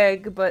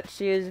big, but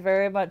she is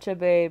very much a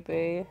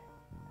baby.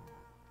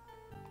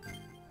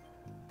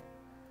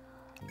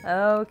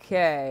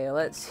 Okay,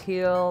 let's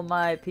heal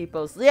my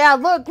peoples. Yeah,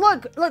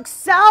 look!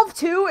 Salve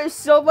 2 is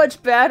so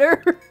much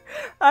better!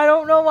 I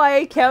don't know why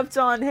I kept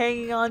on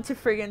hanging on to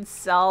friggin'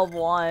 Salve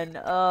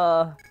 1.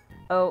 Oh,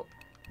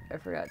 I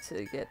forgot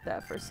to get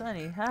that for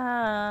Sunny.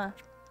 Ha!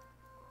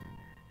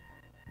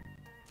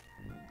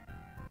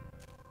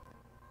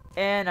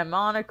 And I'm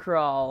on a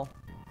crawl.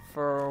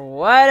 For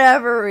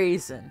whatever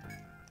reason.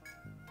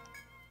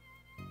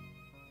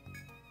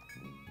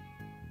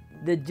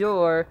 The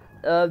door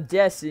of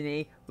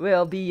destiny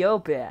will be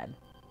open.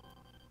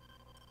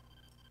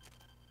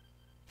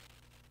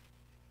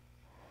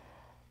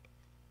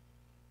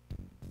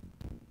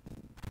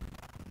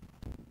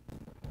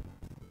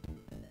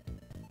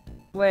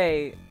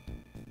 Wait.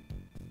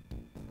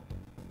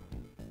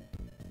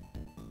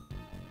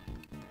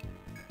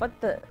 What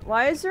the?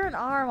 Why is there an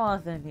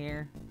Armoth in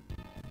here?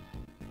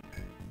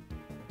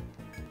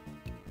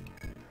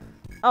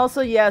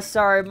 Also, yeah,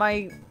 sorry,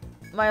 my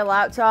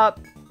laptop,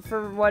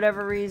 for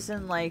whatever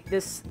reason, like,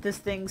 this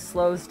thing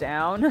slows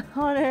down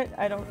on it.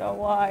 I don't know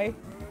why.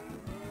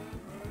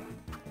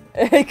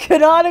 A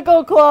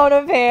canonical clone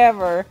of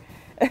Hammer.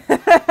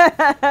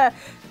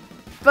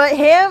 But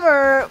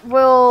Hammer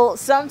will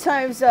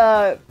sometimes,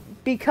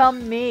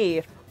 become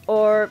me,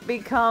 or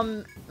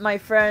become my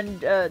friend,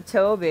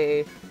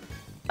 Toby.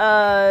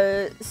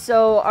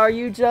 So are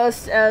you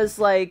just as,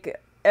 like...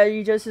 Are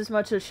you just as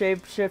much a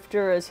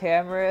shapeshifter as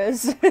Hammer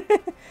is?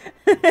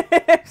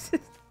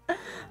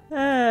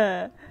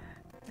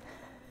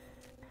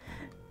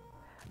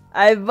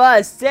 I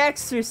must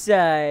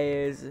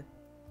exercise.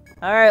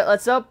 Alright,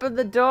 let's open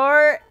the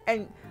door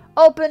and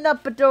open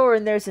up a door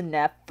and there's a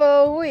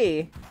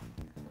Nephoe.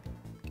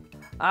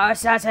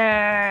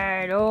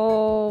 Assassin!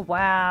 Oh,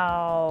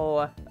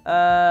 wow.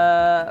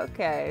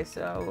 Okay,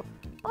 so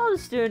I'll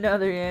just do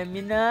another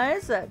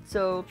immunize. That's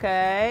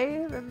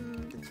okay.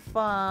 It's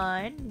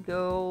fine.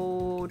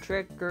 Go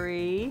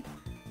trickery.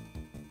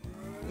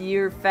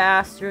 You're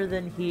faster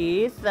than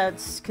Heath.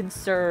 That's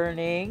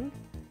concerning.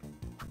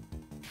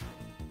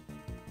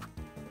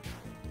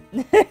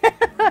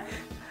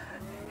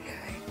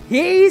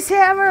 He's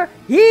Hammer!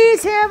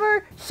 He's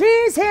Hammer!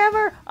 She's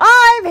Hammer!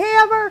 I'm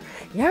Hammer!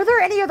 Are there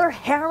any other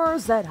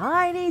Hammers that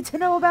I need to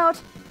know about?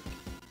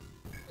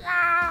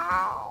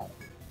 No!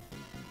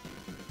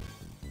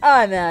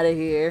 I'm out of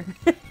here.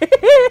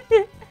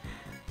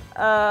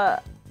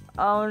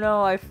 Oh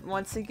no, I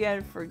once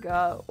again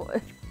forgot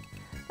what...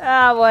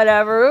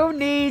 whatever. Who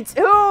needs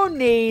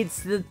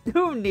to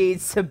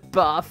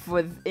buff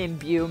with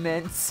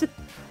imbuements?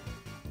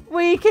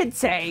 We can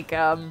take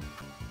them.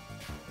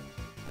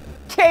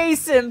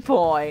 Case in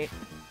point.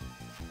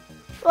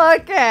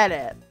 Look at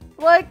it.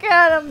 Look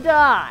at him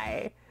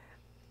die.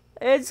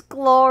 It's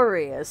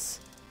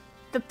glorious.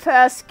 The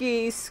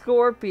pesky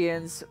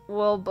scorpions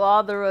will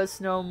bother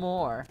us no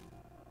more.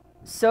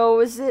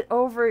 So is it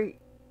over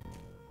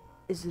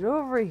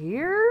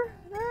here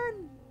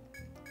then?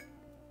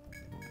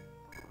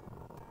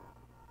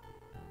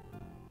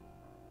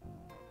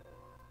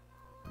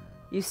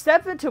 You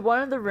step into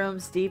one of the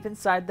rooms deep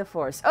inside the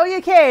forest. Oh,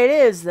 okay, it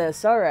is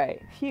this.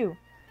 Alright. Phew.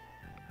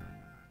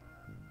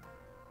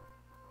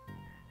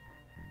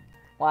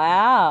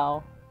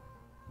 Wow.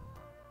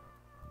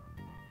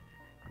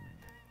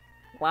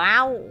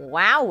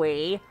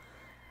 Wowie.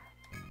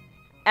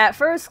 At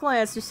first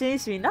glance, there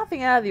seems to be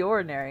nothing out of the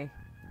ordinary.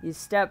 You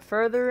step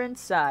further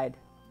inside.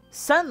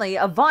 Suddenly,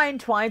 a vine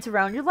twines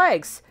around your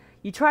legs.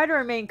 You try to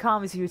remain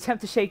calm as you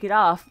attempt to shake it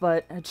off,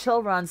 but a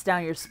chill runs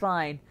down your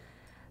spine.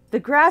 The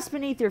grass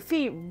beneath your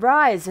feet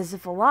writhes as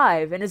if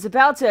alive and is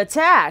about to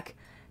attack.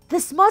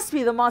 This must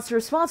be the monster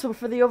responsible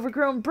for the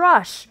overgrown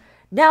brush.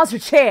 Now's your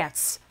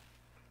chance.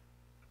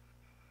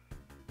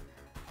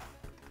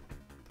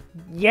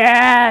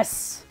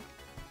 Yes!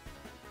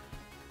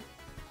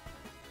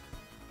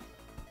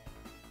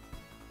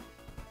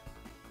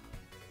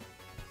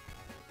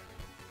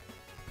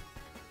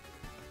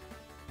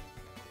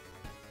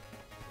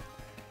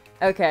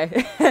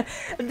 Okay.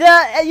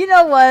 You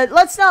know what?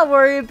 Let's not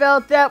worry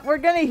about that. We're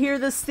gonna hear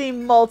this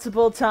theme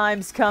multiple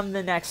times come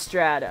the next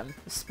stratum.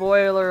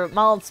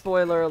 Mild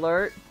spoiler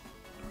alert.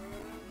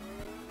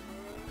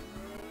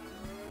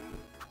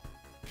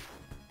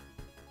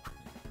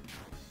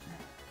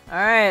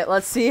 Alright,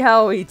 let's see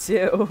how we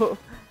do.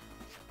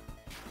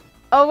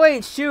 Oh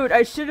wait, shoot,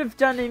 I should have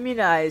done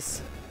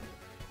immunize.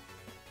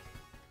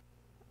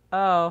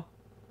 Oh.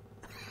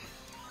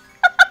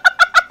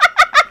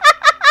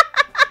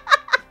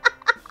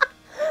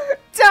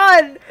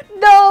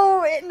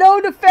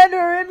 no defender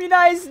or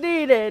immunize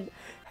needed.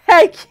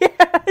 Heck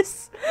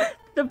yes.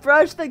 The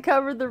brush that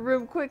covered the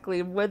room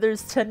quickly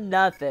withers to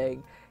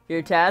nothing.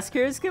 Your task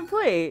here is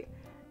complete.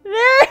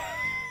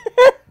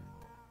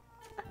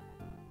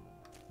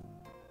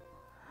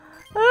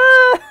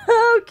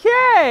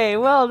 Okay,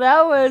 well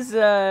that was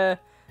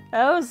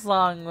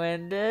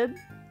long-winded.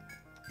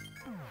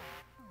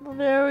 Well,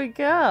 there we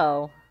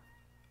go.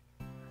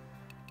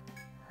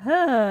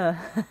 Huh.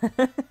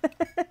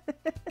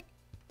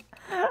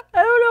 I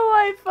don't know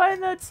why I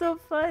find that so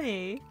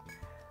funny.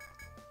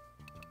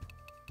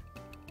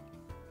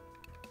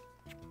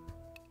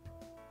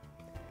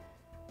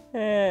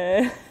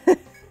 No.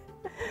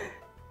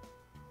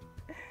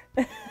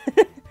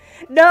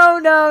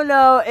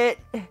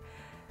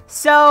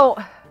 So,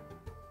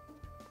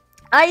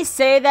 I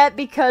say that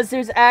because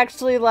there's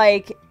actually,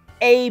 like,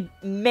 a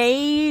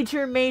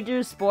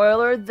major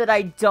spoiler that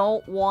I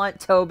don't want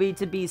Toby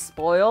to be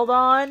spoiled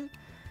on.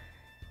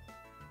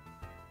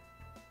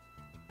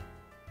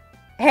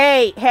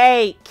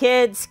 Hey,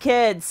 kids.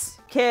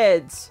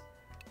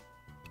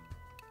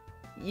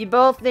 You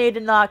both need to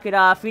knock it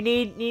off. You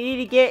need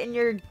to get in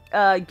your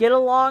get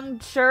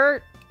along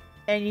shirt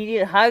and you need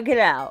to hug it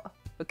out.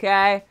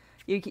 Okay?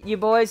 You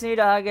boys need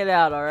to hug it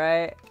out,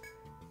 alright?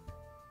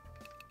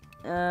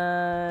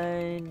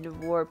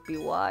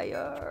 Warpy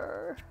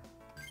wire.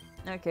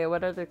 Okay,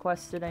 what other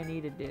quests did I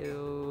need to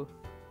do?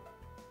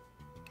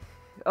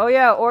 Oh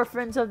yeah,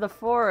 Orphans of the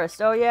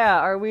Forest. Oh yeah,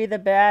 are we the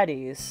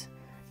baddies?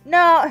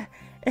 No!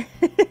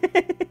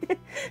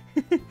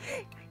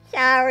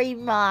 Sorry,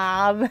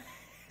 Mom.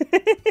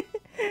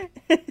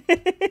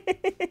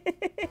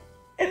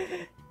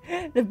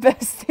 The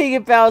best thing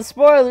about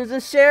spoilers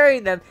is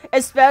sharing them,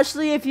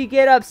 especially if you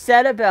get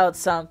upset about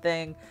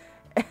something.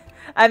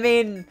 I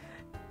mean,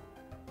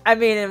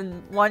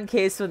 in one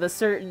case with a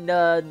certain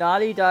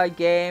Naughty Dog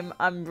game,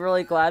 I'm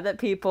really glad that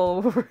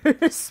people were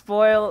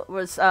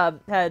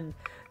had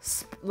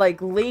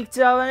like leaked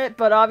on it.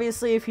 But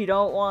obviously, if you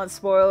don't want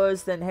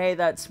spoilers, then hey,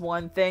 that's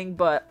one thing.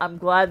 But I'm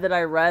glad that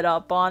I read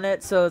up on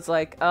it, so it's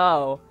like,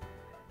 oh,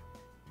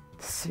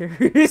 this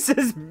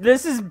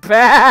is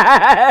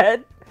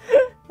bad.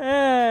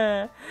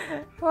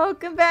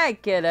 Welcome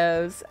back,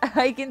 kiddos.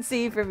 I can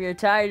see from your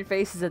tired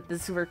faces that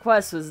this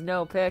request was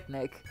no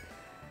picnic.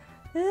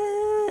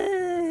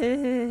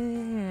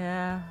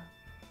 Yeah.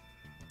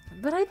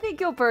 But I think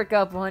you'll perk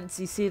up once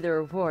you see the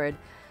reward.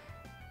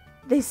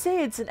 They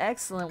say it's an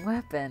excellent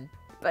weapon,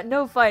 but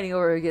no fighting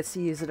warrior gets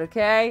to use it,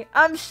 okay?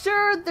 I'm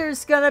sure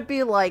there's gonna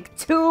be like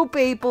 2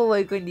 people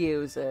who can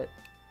use it.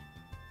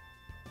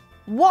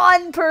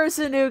 1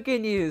 person who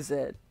can use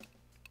it.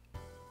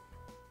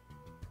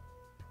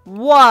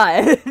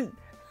 1.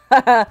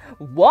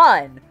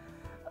 1.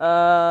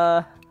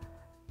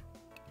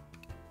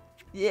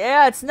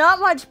 Yeah, it's not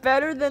much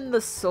better than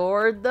the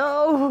sword,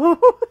 though.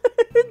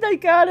 I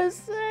gotta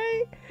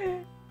say.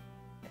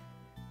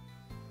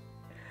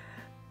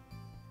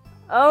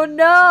 Oh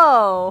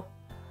no!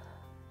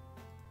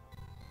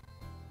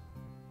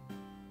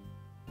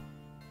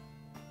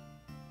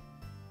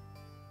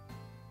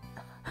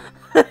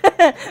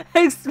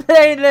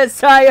 Explain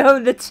this, I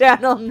own the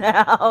channel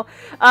now.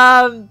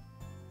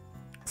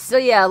 So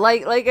yeah,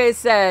 like I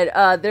said,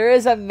 there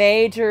is a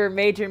major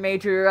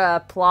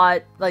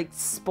plot, like,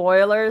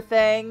 spoiler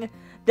thing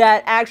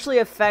that actually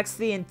affects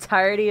the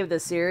entirety of the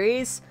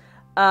series.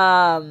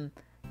 And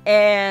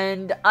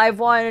I've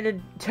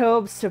wanted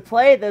Tobes to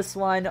play this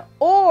one,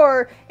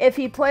 or if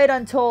he played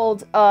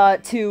Untold,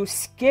 to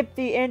skip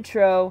the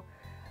intro,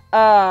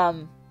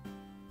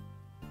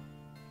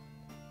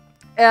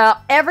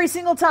 every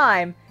single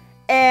time,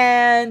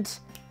 and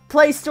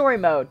play story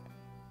mode.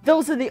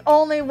 Those are the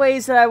only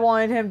ways that I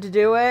wanted him to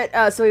do it,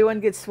 so he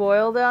wouldn't get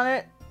spoiled on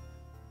it.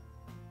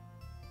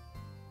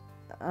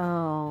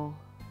 Oh.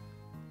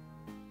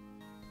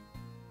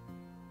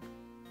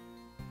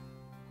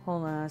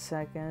 Hold on a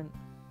second.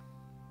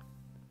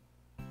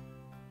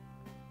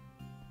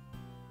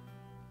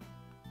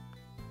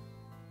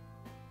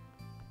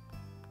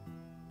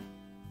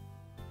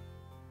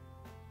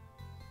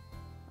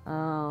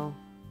 Oh.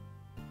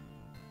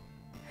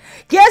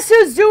 Guess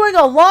who's doing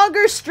a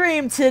longer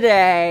stream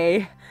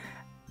today?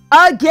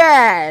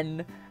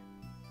 Again!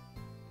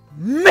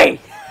 Me!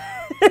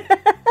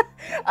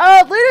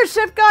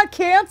 Leadership got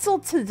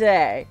canceled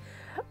today.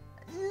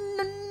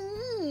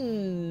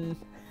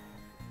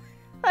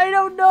 I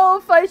don't know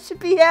if I should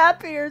be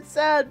happy or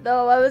sad,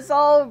 though. I was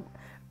all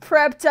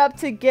prepped up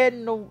to get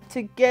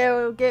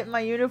my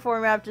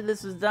uniform after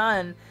this was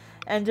done.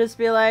 And just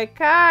be like,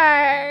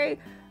 hi!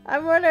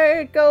 I'm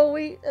gonna go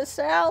eat a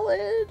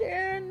salad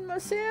and a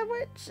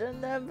sandwich,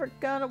 and then we're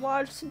gonna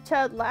watch some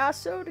Ted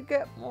Lasso to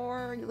get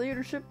more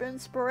leadership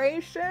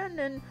inspiration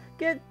and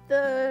get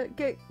the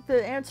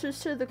answers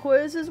to the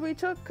quizzes we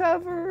took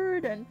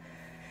covered, and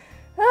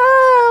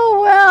oh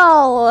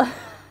well.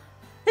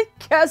 I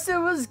guess it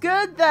was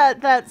good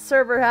that that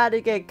server had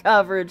to get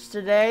coverage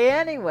today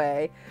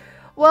anyway.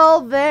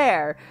 Well,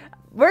 there.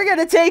 We're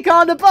gonna take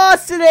on the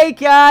boss today,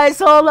 guys.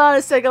 Hold on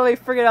a second, let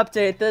me freaking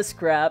update this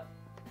crap.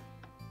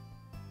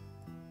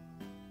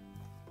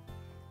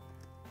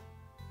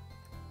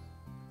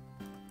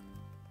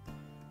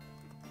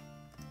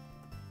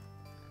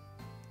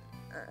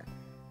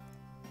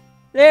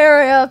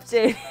 There, I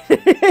updated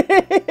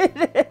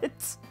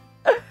it.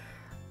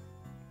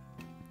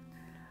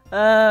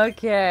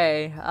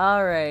 Okay,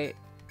 alright.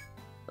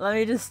 Let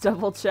me just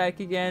double check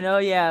again. Oh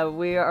yeah,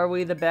 are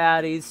we the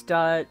baddies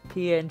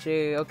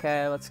 .png.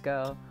 Okay, let's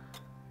go.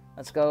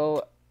 Let's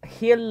go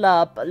heal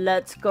up.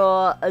 Let's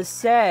go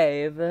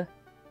save.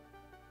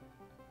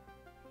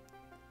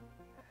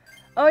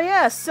 Oh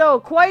yeah, so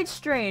quite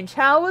strange.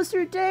 How was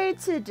your day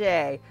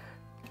today?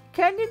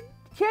 Can you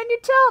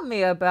tell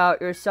me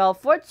about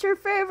yourself? What's your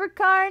favorite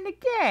kind of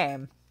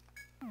game?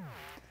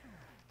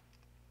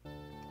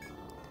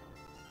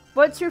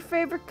 What's your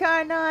favorite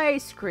kind of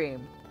ice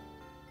cream?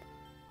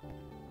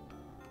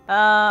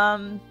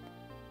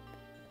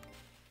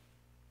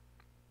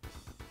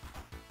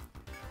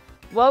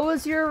 What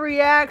was your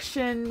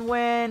reaction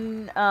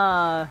when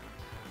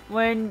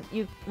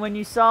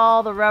you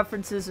saw the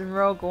references in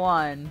Rogue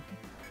One?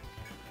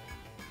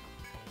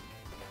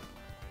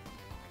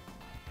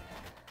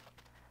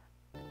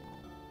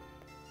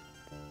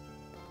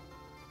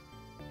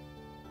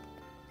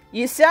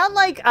 You sound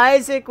like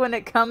Isaac when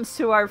it comes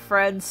to our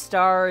friends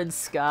Star and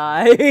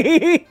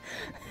Sky.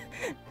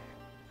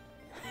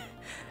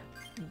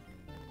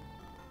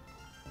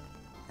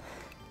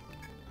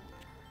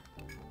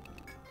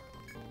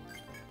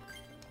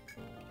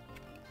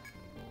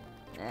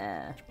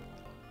 Yeah.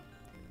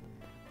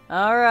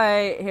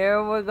 Alright,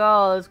 here we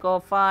go. Let's go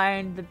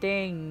find the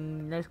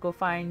thing. Let's go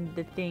find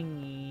the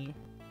thingy.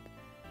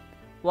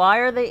 Why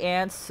are the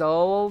ants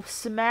so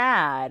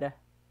mad?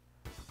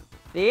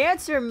 The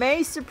answer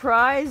may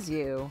surprise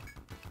you.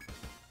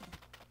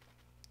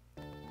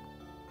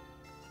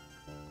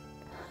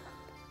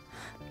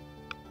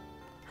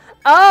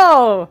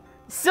 Oh!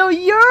 So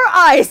you're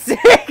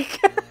Isaac!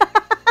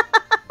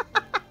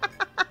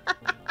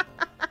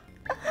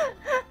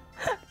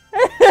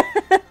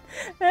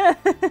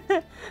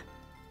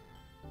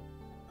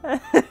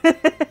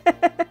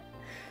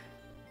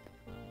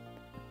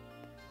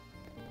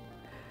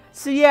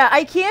 So yeah,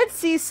 I can't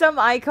see some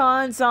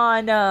icons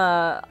on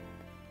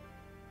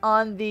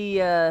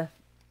the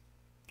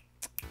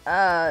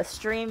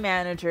stream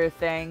manager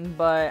thing,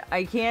 but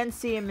I can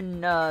see him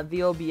in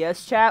the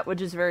OBS chat,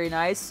 which is very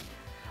nice.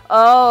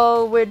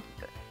 Oh,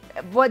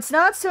 what's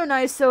not so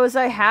nice though is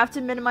I have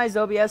to minimize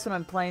OBS when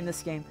I'm playing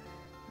this game.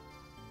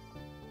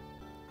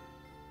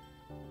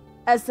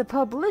 As the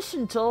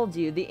publication told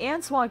you, the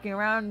ants walking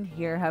around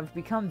here have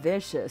become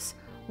vicious.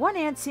 One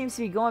ant seems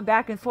to be going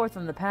back and forth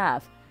on the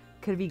path.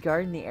 Could it be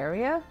guarding the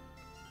area?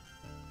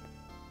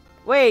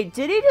 Wait,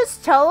 did he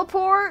just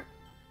teleport?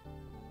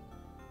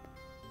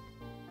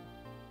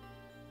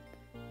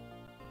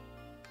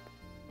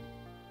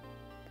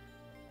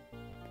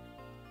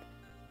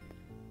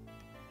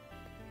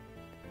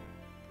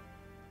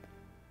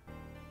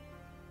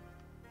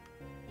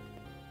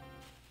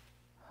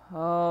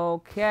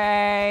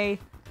 Okay.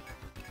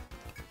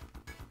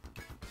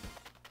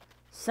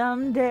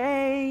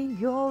 Someday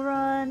you'll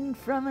run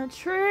from a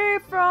tree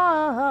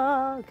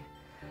frog.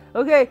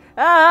 Okay.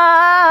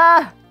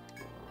 Ah!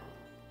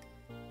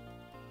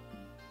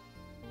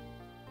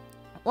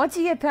 Once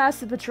you get past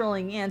the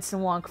patrolling ants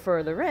and walk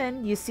further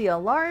in, you see a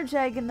large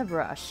egg in the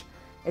brush.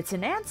 It's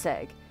an ant's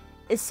egg.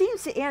 It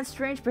seems the ant's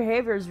strange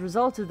behavior is a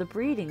result of the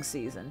breeding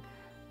season.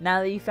 Now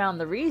that you found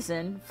the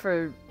reason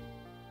for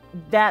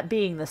that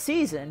being the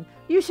season,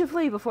 you should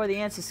flee before the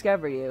ants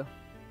discover you.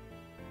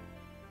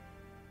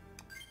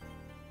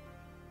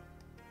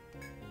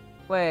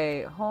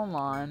 Wait, hold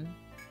on.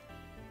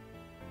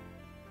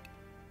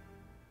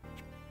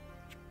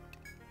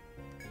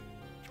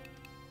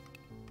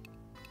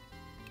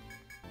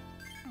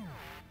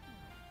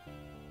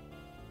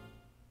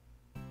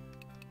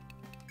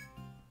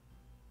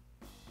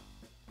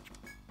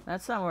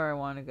 That's not where I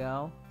want to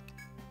go.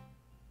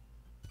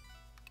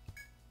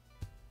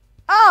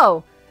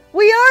 Oh!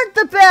 We aren't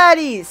the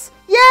baddies!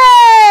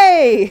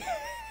 Yay!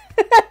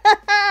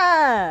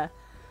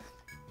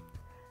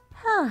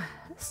 Huh.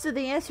 So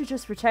the ants are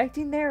just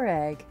protecting their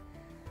egg.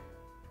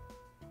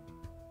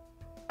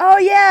 Oh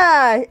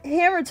yeah!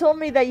 Hammer told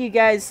me that you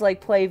guys like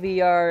play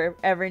VR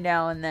every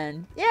now and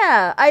then.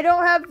 Yeah, I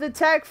don't have the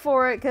tech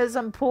for it because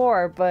I'm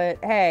poor,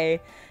 but hey.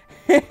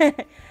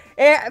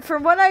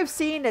 From what I've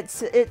seen,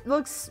 it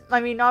looks, I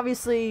mean,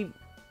 obviously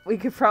we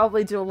could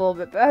probably do a little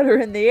bit better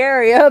in the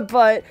area,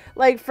 but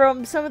like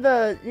from some of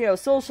the, you know,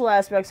 social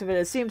aspects of it,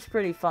 it seems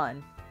pretty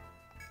fun.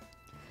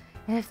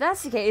 And if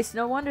that's the case,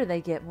 no wonder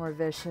they get more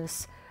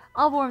vicious.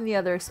 I'll warn the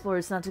other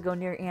explorers not to go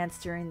near ants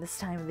during this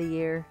time of the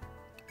year.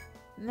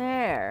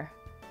 There.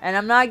 And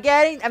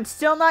I'm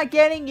still not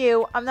getting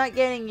you. I'm not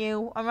getting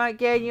you. I'm not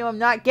getting you. I'm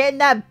not getting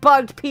that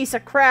bugged piece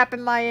of crap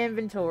in my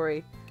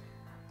inventory.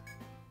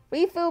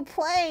 We flew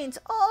planes.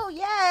 Oh,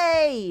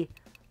 yay.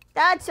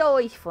 That's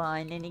always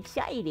fun and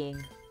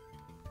exciting.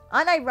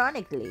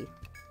 Unironically.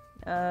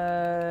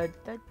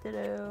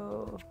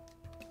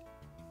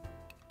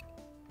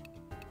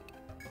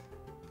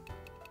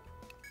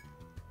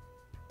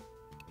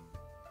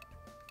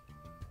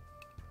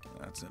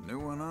 That's a new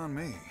one on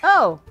me.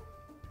 Oh.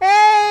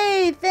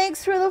 Hey, thanks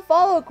thanks for the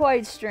follow,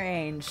 Quite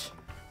Strange.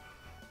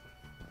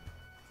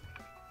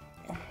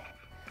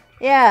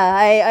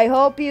 Yeah, I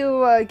hope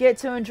you get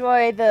to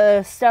enjoy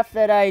the stuff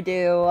that I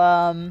do.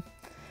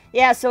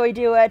 Yeah, so I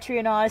do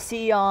Etrian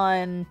Odyssey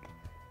on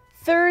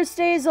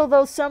Thursdays,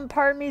 although some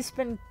part of me's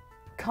been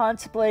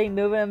contemplating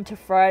moving them to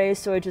Fridays,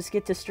 so I just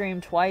get to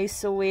stream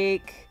twice a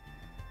week.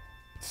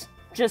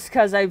 Just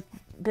because I've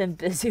been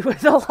busy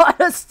with a lot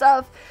of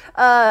stuff.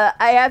 I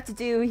have to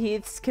do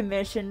Heath's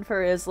commission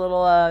for his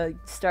little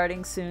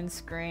starting soon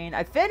screen.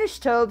 I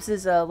finished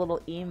Tobes' little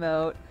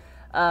emote.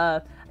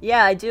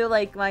 Yeah, I do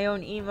like my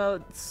own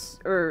emotes,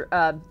 or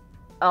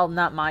well,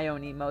 not my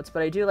own emotes,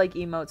 but I do like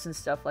emotes and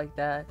stuff like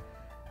that.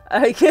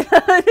 I can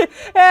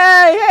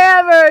Hey,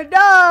 Hammer,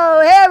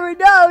 no,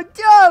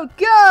 don't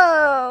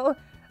go!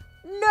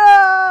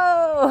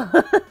 No!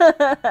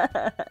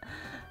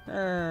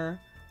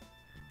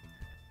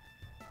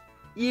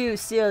 You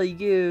silly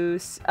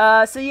goose.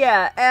 So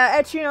yeah,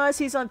 Etrian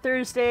Odyssey's on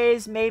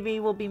Thursdays. Maybe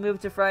we'll be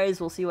moved to Fridays.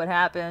 We'll see what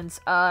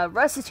happens.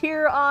 Rust is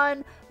here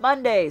on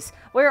Mondays.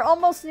 We're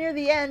almost near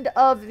the end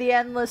of the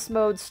Endless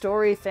Mode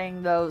story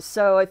thing, though.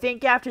 So I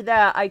think after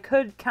that, I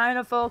could kind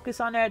of focus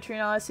on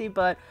Etrian Odyssey,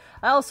 but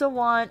I also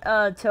want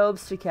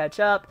Tobes to catch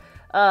up,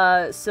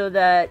 so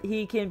that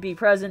he can be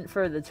present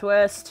for the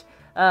twist,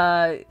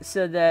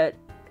 so that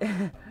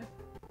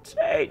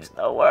change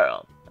the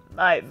world.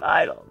 My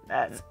vital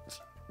message.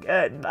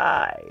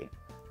 Goodbye.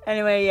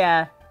 Anyway,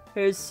 yeah.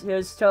 Here's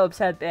Tobes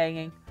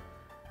headbanging.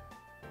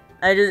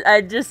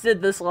 I just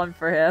did this one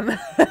for him.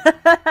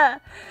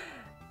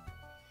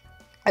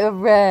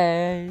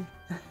 Hooray!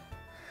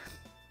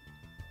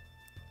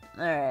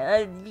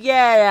 Alright,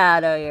 get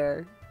out of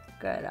here.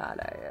 Get out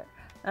of here.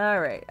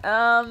 Alright,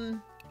 oh,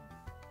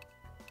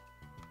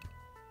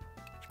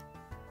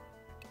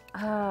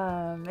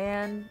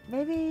 man.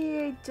 Maybe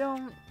I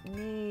don't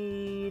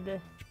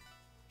need...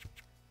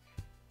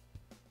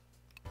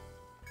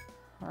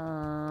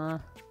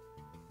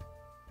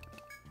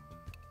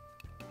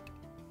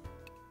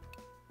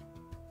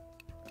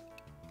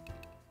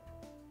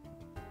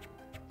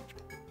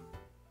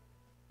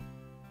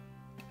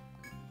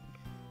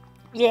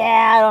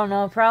 Yeah, I don't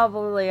know.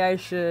 Probably I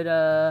should,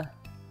 grab...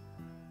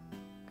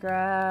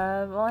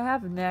 Well, I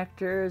have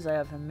nectars, I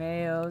have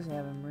himeos, I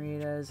have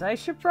amritas. I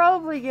should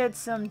probably get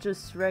some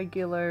just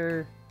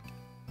regular...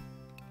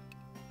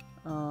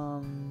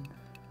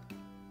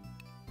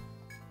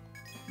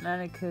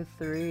 Manica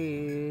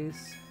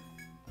 3s.